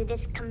present to you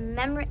this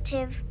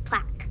commemorative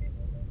plaque.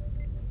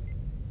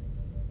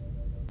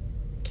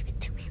 Give it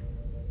to me.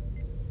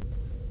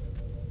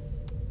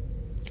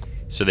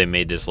 So they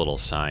made this little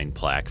sign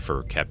plaque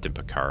for Captain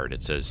Picard.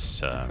 It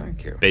says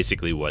Thank you.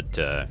 basically what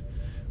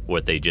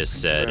they just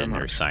said, very and they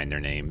much. signed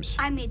their names.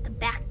 I made the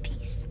back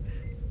piece.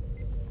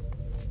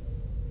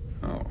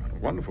 Oh, a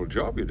wonderful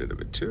job you did of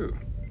it, too.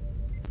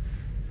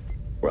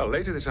 Well,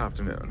 later this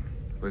afternoon,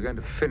 we're going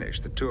to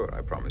finish the tour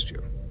I promised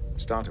you,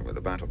 starting with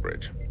the battle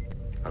bridge.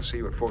 I'll see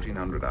you at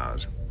 1400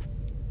 hours.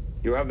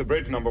 You have the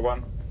bridge, number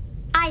one?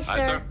 Aye,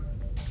 sir.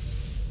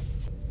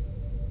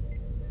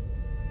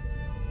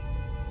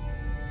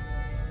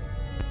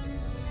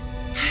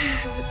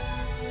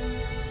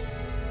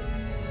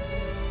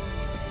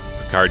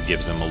 Picard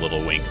gives them a little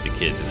wink, the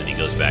kids, and then he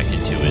goes back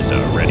into his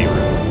ready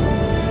room.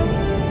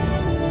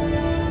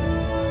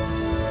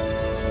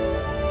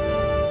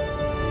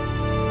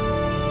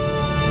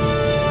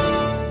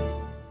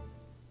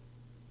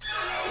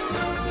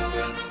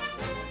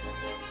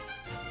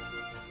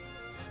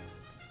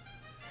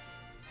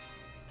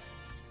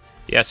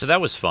 Yeah, so that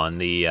was fun.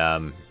 The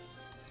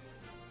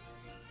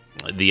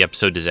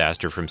episode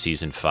Disaster from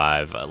Season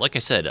 5. Like I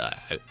said, I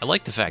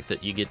like the fact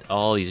that you get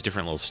all these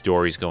different little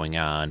stories going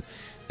on.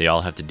 They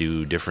all have to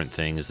do different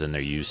things than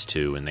they're used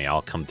to, and they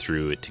all come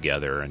through it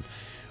together and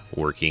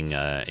working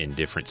in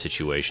different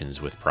situations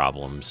with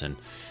problems.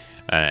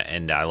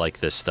 And I like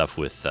this stuff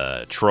with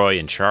Troy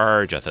in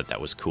charge. I thought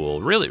that was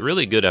cool. Really,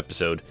 really good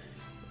episode.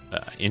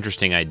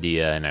 Interesting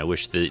idea, and I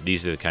wish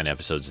these are the kind of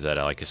episodes that,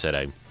 like I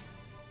said,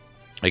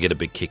 I get a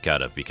big kick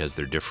out of because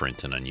they're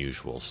different and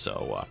unusual.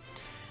 So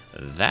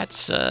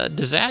that's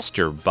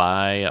Disaster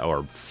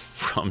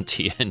from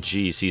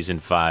TNG Season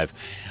 5.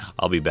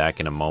 I'll be back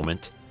in a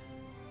moment,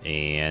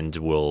 and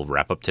we'll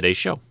wrap up today's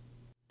show.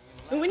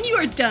 When you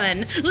are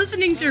done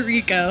listening to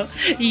Rico,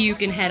 you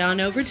can head on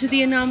over to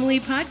the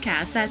Anomaly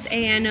Podcast. That's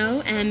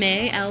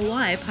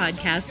ANOMALY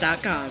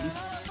podcast.com.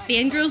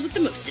 Fangirls with the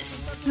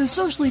mostest. The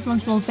socially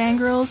functional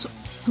fangirls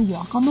who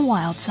walk on the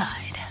wild side.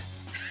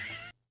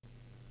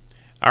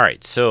 All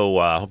right, so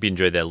I hope you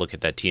enjoyed that look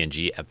at that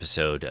TNG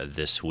episode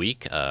this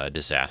week,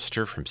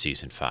 Disaster from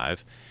Season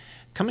 5.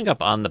 Coming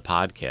up on the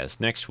podcast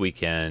next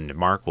weekend,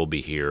 Mark will be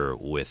here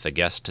with a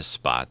guest to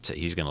spot.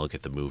 He's going to look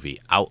at the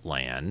movie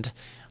Outland.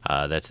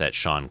 That's that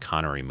Sean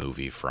Connery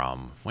movie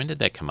from, when did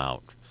that come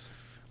out?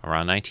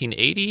 Around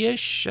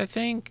 1980-ish, I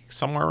think,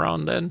 somewhere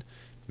around then.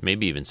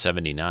 Maybe even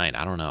 79,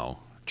 I don't know.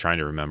 I'm trying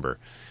to remember.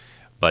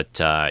 But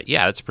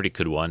yeah, that's a pretty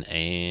good one,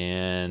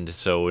 and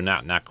so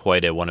not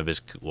quite one of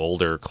his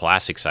older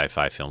classic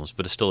sci-fi films,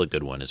 but it's still a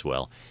good one as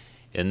well.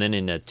 And then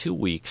in 2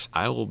 weeks,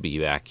 I will be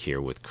back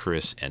here with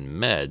Chris and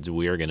Meds.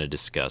 We are going to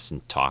discuss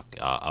and talk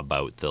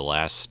about the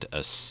last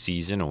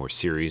season or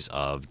series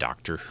of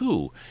Doctor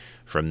Who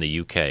from the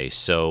UK.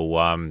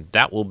 So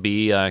that will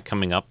be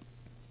coming up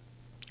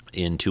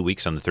in 2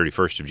 weeks on the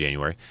 31st of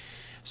January.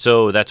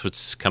 So that's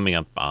what's coming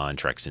up on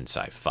Treks in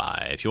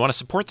Sci-Fi. If you want to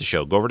support the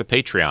show, go over to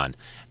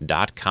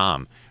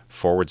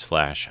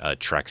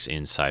patreon.com/Treks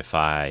in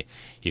Sci-Fi.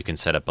 You can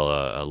set up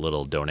a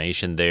little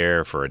donation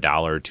there for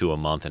 $1 or $2 a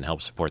month and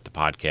help support the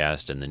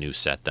podcast and the new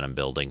set that I'm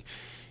building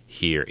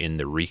here in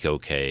the Rico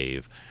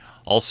Cave.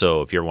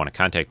 Also, if you ever want to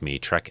contact me,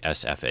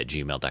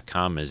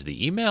 treksf@gmail.com is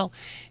the email.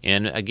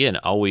 And again,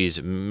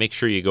 always make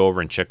sure you go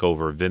over and check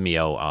over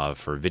Vimeo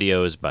for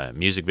videos,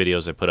 music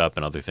videos I put up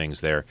and other things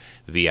there,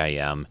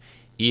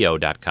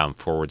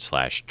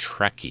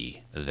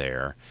 vimeo.com/Trekkie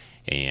there.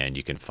 And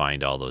you can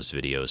find all those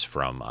videos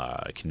from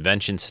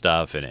convention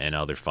stuff and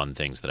other fun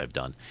things that I've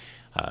done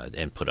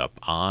and put up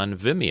on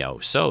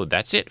Vimeo. So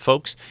that's it,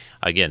 folks.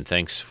 Again,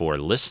 thanks for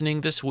listening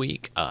this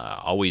week.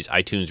 Always,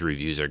 iTunes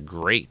reviews are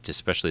great,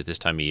 especially at this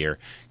time of year.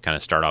 Kind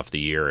of start off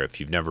the year. If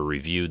you've never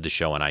reviewed the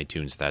show on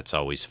iTunes, that's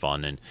always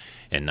fun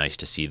and nice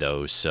to see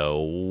those.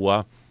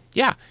 So,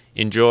 yeah,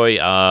 enjoy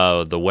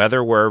the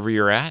weather wherever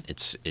you're at.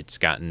 It's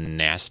gotten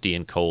nasty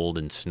and cold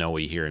and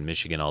snowy here in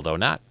Michigan, although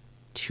not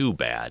too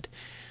bad.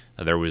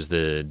 There was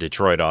the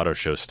Detroit Auto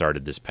Show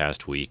started this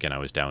past week, and I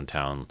was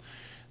downtown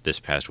this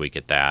past week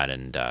at that,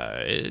 and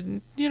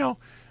it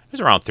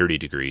was around 30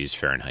 degrees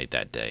Fahrenheit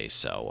that day.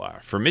 So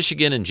for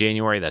Michigan in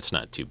January, that's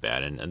not too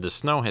bad, and the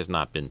snow has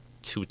not been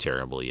too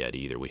terrible yet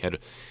either. We had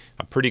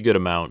a pretty good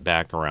amount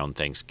back around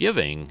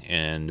Thanksgiving,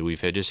 and we've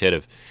just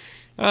had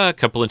a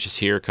couple inches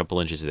here, a couple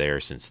inches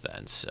there since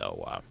then.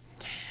 So,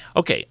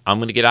 okay, I'm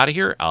going to get out of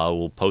here. I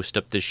will post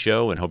up this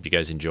show and hope you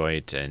guys enjoy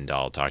it, and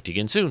I'll talk to you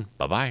again soon.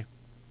 Bye-bye.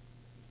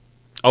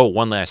 Oh,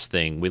 one last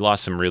thing. We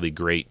lost some really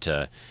great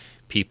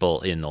people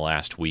in the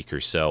last week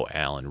or so.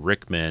 Alan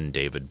Rickman,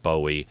 David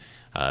Bowie,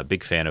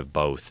 big fan of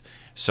both.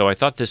 So I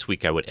thought this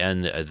week I would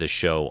end the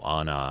show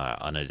on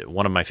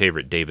one of my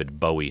favorite David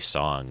Bowie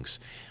songs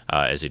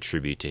as a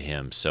tribute to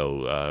him.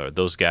 So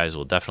those guys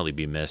will definitely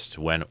be missed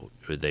when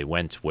they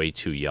went way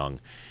too young.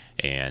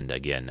 And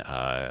again,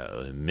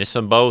 miss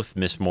them both,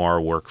 miss more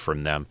work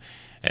from them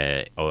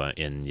in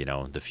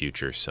the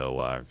future.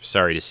 So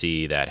sorry to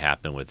see that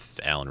happen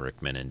with Alan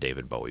Rickman and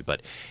David Bowie.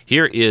 But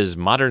here is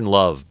Modern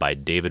Love by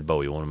David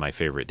Bowie, one of my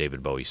favorite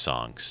David Bowie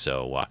songs.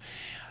 So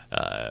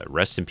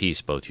rest in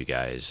peace, both you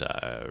guys.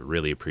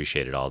 Really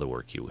appreciated all the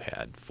work you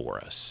had for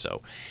us.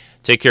 So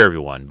take care,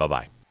 everyone.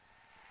 Bye-bye.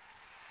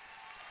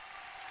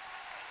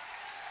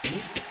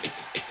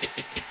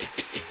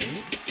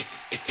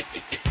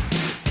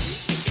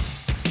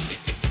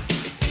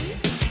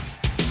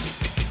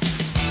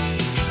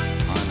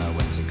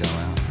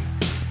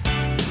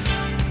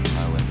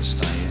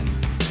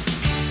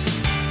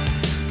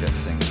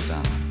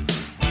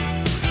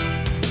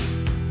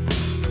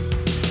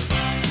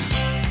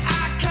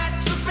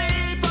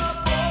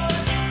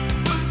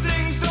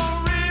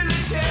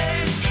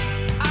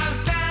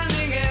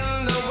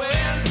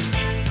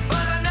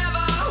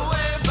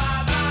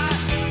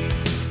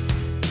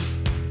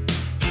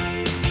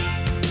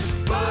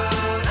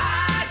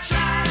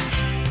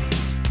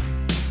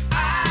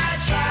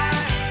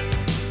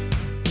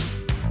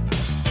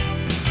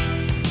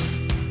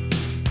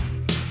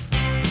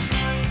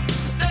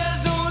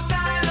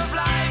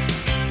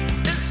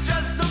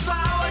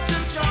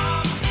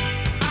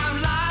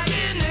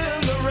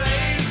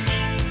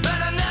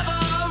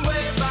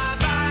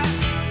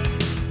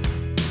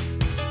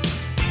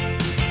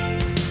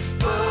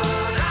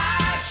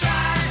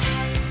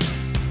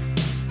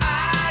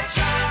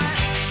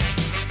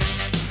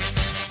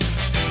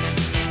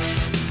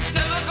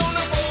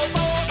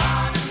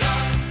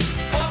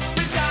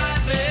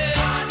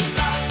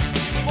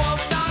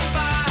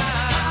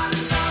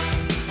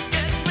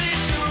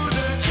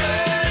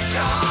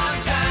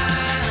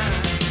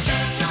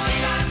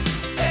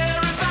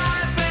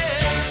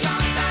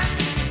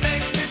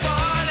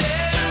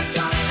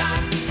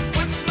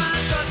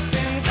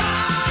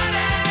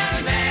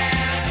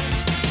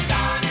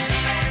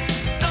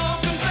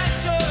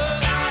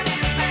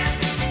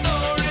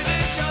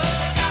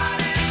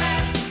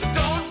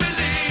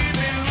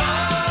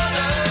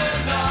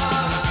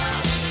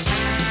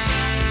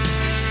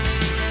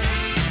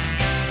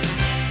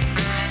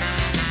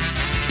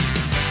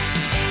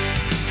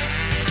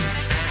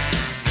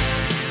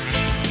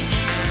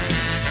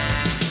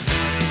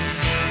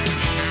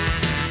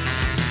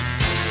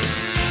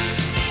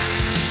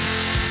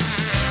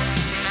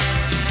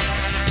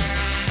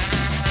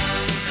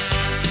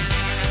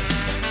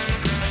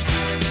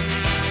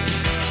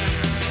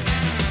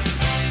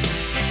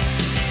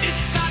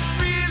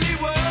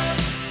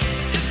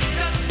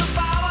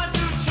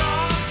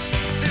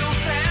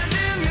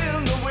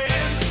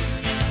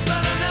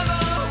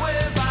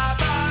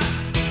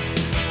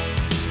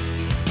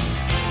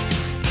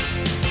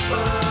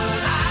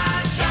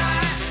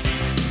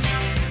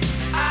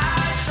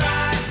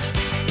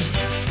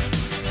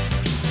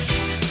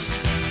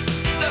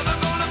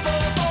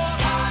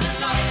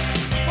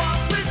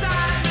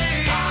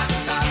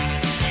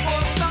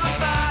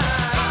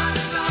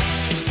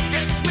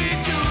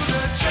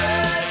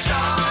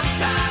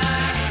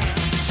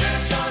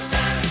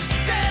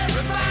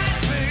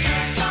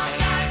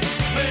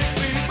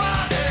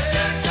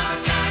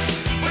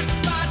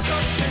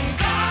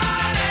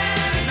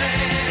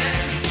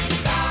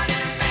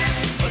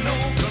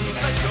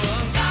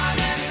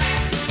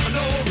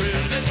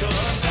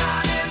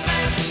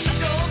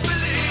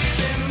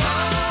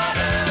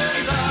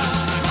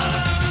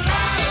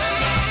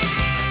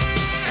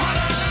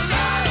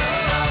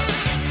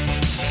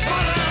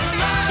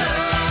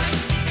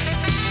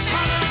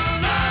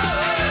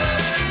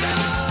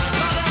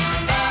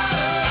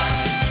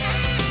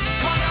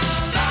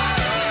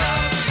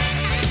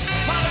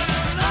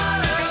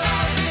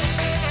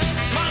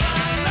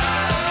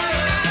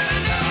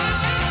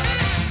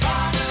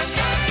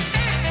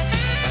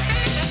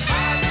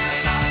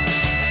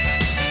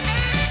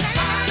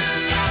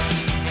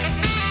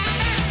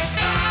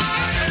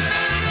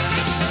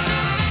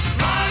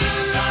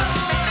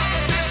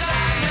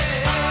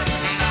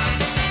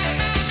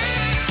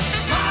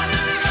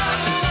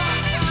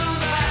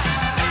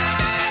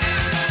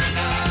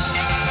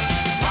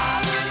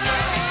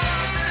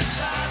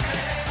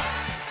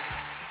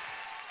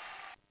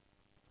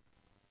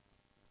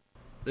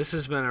 This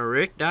has been a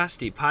Rick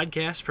Dostey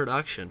podcast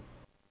production.